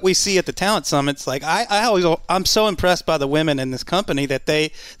about what we see at the talent summits, I'm so impressed by the women in this company that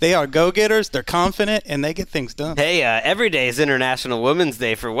they are go-getters, they're confident, and they get things done. Hey, every day is International Women's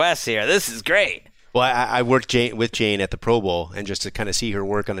Day for Wes here. This is great. Well, I worked with Jane at the Pro Bowl, and just to kind of see her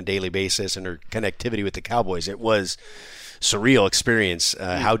work on a daily basis and her connectivity with the Cowboys, it was surreal experience,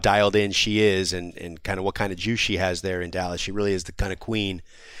 how dialed in she is and kind of what kind of juice she has there in Dallas. She really is the kind of queen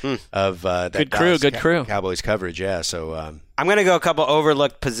of that good crew. Cowboys coverage, yeah. So I'm going to go a couple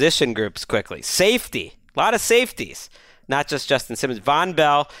overlooked position groups quickly. Safety, a lot of safeties, not just Justin Simmons. Von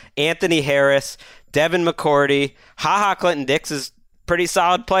Bell, Anthony Harris, Devin McCourty, HaHa Clinton-Dix is pretty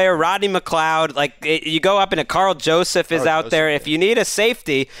solid player. Rodney McLeod, you go up and Carl Joseph is out there. If you need a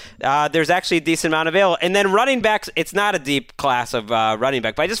safety, there's actually a decent amount available. And then running backs, it's not a deep class of running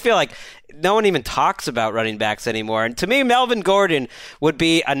back, but I just feel like no one even talks about running backs anymore. And to me, Melvin Gordon would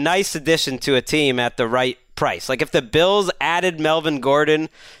be a nice addition to a team at the right price. Like if the Bills added Melvin Gordon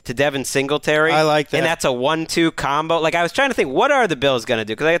to Devin Singletary, I like that. And that's a 1-2 combo. Like I was trying to think, what are the Bills going to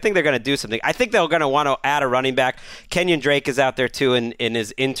do? Because I think they're going to do something. I think they're going to want to add a running back. Kenyon Drake is out there too and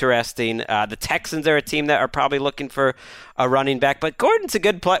is interesting. The Texans are a team that are probably looking for a running back. But Gordon's a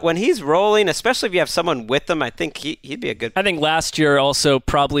good play. When he's rolling, especially if you have someone with him, I think he'd be a good I think last year also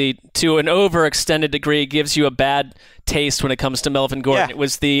probably to an overextended degree gives you a bad taste when it comes to Melvin Gordon. Yeah. It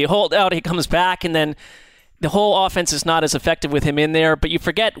was the holdout, he comes back, and then the whole offense is not as effective with him in there, but you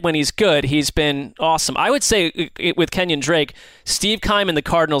forget when he's good, he's been awesome. I would say with Kenyon Drake, Steve Keim and the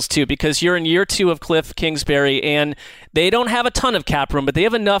Cardinals too, because you're in year 2 of Cliff Kingsbury, and they don't have a ton of cap room, but they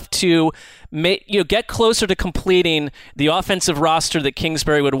have enough to get closer to completing the offensive roster that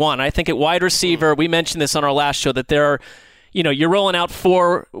Kingsbury would want. I think at wide receiver, we mentioned this on our last show, that there are you're rolling out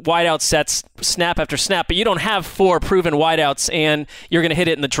 4 wideout sets snap after snap, but you don't have 4 proven wideouts, and you're going to hit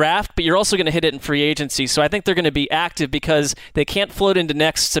it in the draft, but you're also going to hit it in free agency. So I think they're going to be active because they can't float into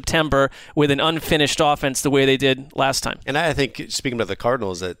next September with an unfinished offense the way they did last time. And I think, speaking of the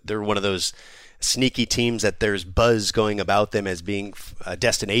Cardinals, that they're one of those sneaky teams that there's buzz going about them as being a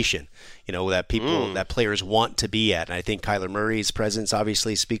destination, that people, that players want to be at. And I think Kyler Murray's presence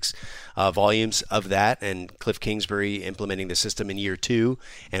obviously speaks volumes of that, and Cliff Kingsbury implementing the system in year 2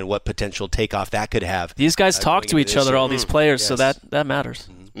 and what potential takeoff that could have. These guys talk to each other, all these players, yes. So that matters.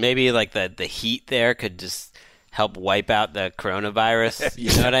 Maybe like the heat there could just help wipe out the coronavirus.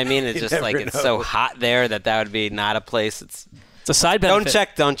 You know what I mean? It's just like it's so hot there that would be not a place. It's a side benefit.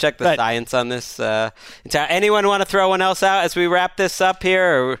 Don't check the science on this. Anyone want to throw one else out as we wrap this up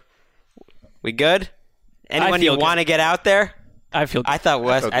here? Or we good? Anyone you want to get out there? I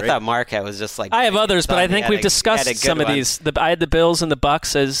thought Marquette was just like. I have others, but I think we've discussed some of these. I had the Bills and the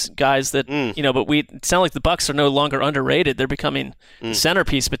Bucks as guys that but it sounds like the Bucks are no longer underrated. They're becoming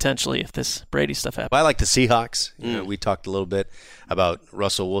centerpiece potentially if this Brady stuff happens. Well, I like the Seahawks. We talked a little bit about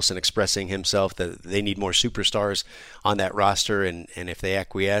Russell Wilson expressing himself that they need more superstars on that roster, and if they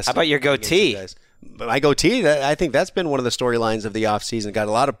acquiesce. How about your goatee? My goatee, I think that's been one of the storylines of the offseason. Got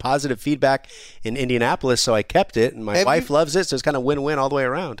a lot of positive feedback in Indianapolis, so I kept it, and my wife loves it, so it's kind of win-win all the way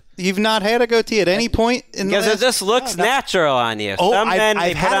around. You've not had a goatee at any point in the Because it just looks natural on you. Some men,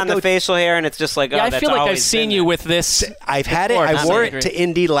 they put on the facial hair, and it's just like, I feel like I've seen you with this. I've had it. I wore it to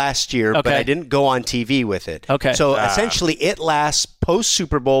Indy last year, but I didn't go on TV with it. Okay. So essentially, it lasts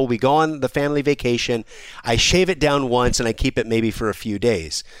post-Super Bowl. We go on the family vacation. I shave it down once, and I keep it maybe for a few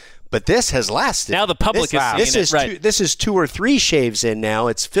days. But this has lasted. Now the public is seeing it. Right. This is 2 or 3 shaves in now.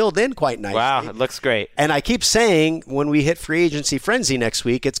 It's filled in quite nicely. Wow, it looks great. And I keep saying when we hit free agency frenzy next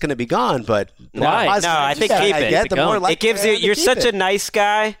week, it's going to be gone. But why? No, I think keep it. It gives you. You're such a nice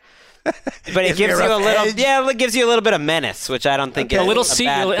guy. But it gives you a little, it gives you a little bit of menace, which I don't think is a little seat.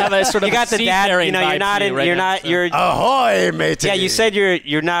 You have a sort of you got the dad. You're ahoy, mate. Yeah, you said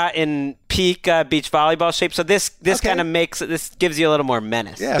you're not in peak beach volleyball shape, so this kind of this gives you a little more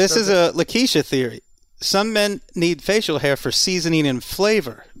menace. Yeah, this is a Lakeisha theory. Some men need facial hair for seasoning and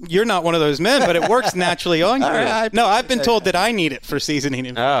flavor. You're not one of those men, but it works naturally on you. No, I've been told that I need it for seasoning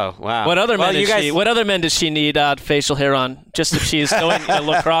and flavor. Oh, wow. What other men does she need facial hair on? Just if she's going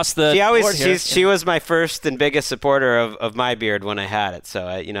across the board here. She was my first and biggest supporter of my beard when I had it. So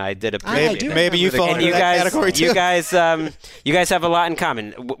I did appreciate it. Maybe you fall into that category too. You guys have a lot in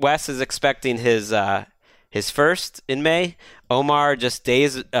common. Wes is expecting his first in May. Omar just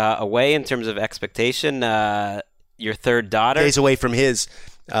days away in terms of expectation. Your third daughter. Days away from his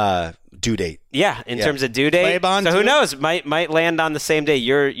due date. Yeah, in terms of due date. So who knows? Might land on the same day.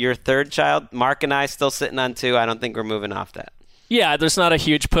 Your third child. Mark and I still sitting on 2. I don't think we're moving off that. Yeah, there's not a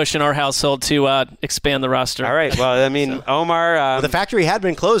huge push in our household to expand the roster. All right. Well, I mean, Omar. The factory had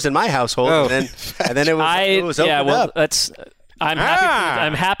been closed in my household, and then it was opened up. That's.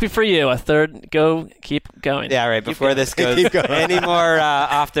 I'm happy for you. A third, keep going. Yeah, right. Before this goes any more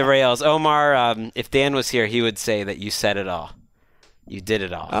off the rails, Omar, if Dan was here, he would say that you said it all. You did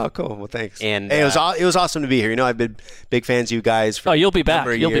it all. Oh, cool. Well, thanks. And it was awesome to be here. I've been big fans of you guys for you'll be back.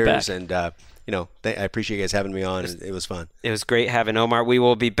 You'll be back. And I appreciate you guys having me on. It was fun. It was great having Omar. We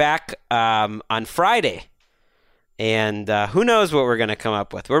will be back on Friday. And who knows what we're going to come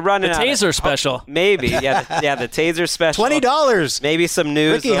up with? We're running the taser special. Maybe, the taser special. $20. Maybe some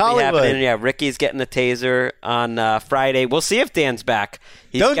news Ricky will be Hollywood. happening. Yeah, Ricky's getting the taser on Friday. We'll see if Dan's back.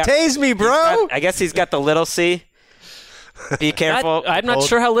 Don't tase me, bro. I guess he's got the little C. Be careful. I'm not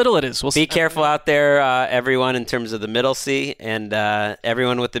sure how little it is. Be careful out there, everyone, in terms of the middle C, and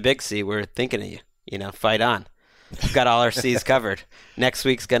everyone with the big C. We're thinking of you. Fight on. We've got all our C's covered. Next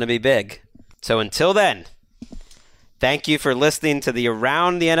week's going to be big. So until then. Thank you for listening to the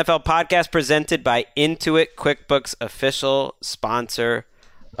Around the NFL podcast presented by Intuit QuickBooks, official sponsor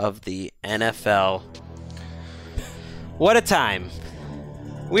of the NFL. What a time.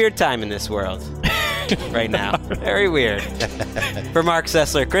 Weird time in this world right now. Very weird. For Mark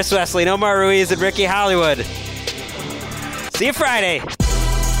Sessler, Chris Wesley, Omar Ruiz, and Ricky Hollywood. See you Friday.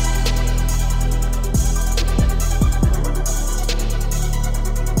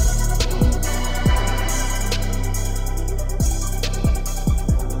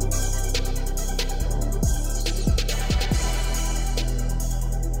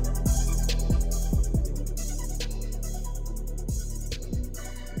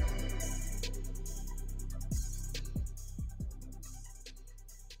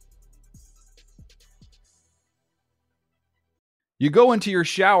 You go into your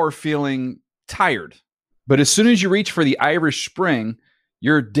shower feeling tired, but as soon as you reach for the Irish Spring,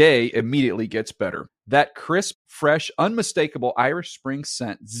 your day immediately gets better. That crisp, fresh, unmistakable Irish Spring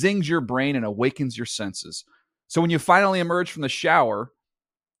scent zings your brain and awakens your senses. So when you finally emerge from the shower,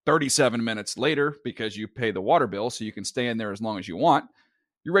 37 minutes later, because you pay the water bill so you can stay in there as long as you want,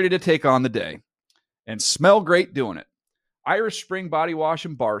 you're ready to take on the day. And smell great doing it. Irish Spring Body Wash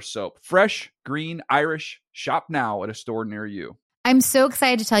and Bar Soap. Fresh, green, Irish. Shop now at a store near you. I'm so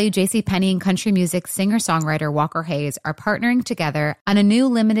excited to tell you JCPenney and country music singer-songwriter Walker Hayes are partnering together on a new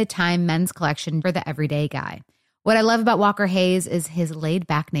limited-time men's collection for the everyday guy. What I love about Walker Hayes is his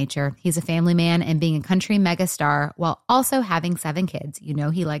laid-back nature. He's a family man, and being a country megastar while also having 7 kids,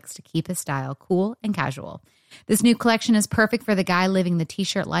 he likes to keep his style cool and casual. This new collection is perfect for the guy living the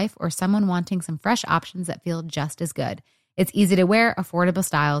t-shirt life or someone wanting some fresh options that feel just as good. It's easy to wear, affordable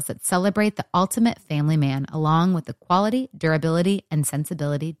styles that celebrate the ultimate family man, along with the quality, durability, and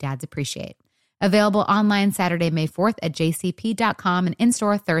sensibility dads appreciate. Available online Saturday, May 4th at jcp.com and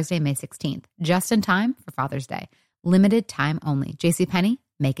in-store Thursday, May 16th. Just in time for Father's Day. Limited time only. JCPenney,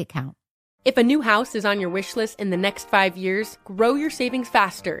 make it count. If a new house is on your wish list in the next 5 years, grow your savings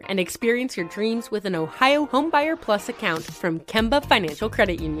faster and experience your dreams with an Ohio Homebuyer Plus account from Kemba Financial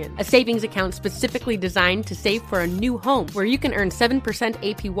Credit Union. A savings account specifically designed to save for a new home, where you can earn 7%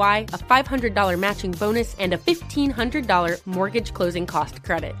 APY, a $500 matching bonus, and a $1,500 mortgage closing cost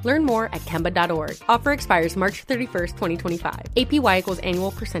credit. Learn more at Kemba.org. Offer expires March 31st, 2025. APY equals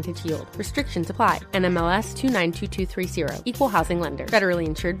annual percentage yield. Restrictions apply. NMLS 292230. Equal housing lender. Federally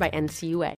insured by NCUA.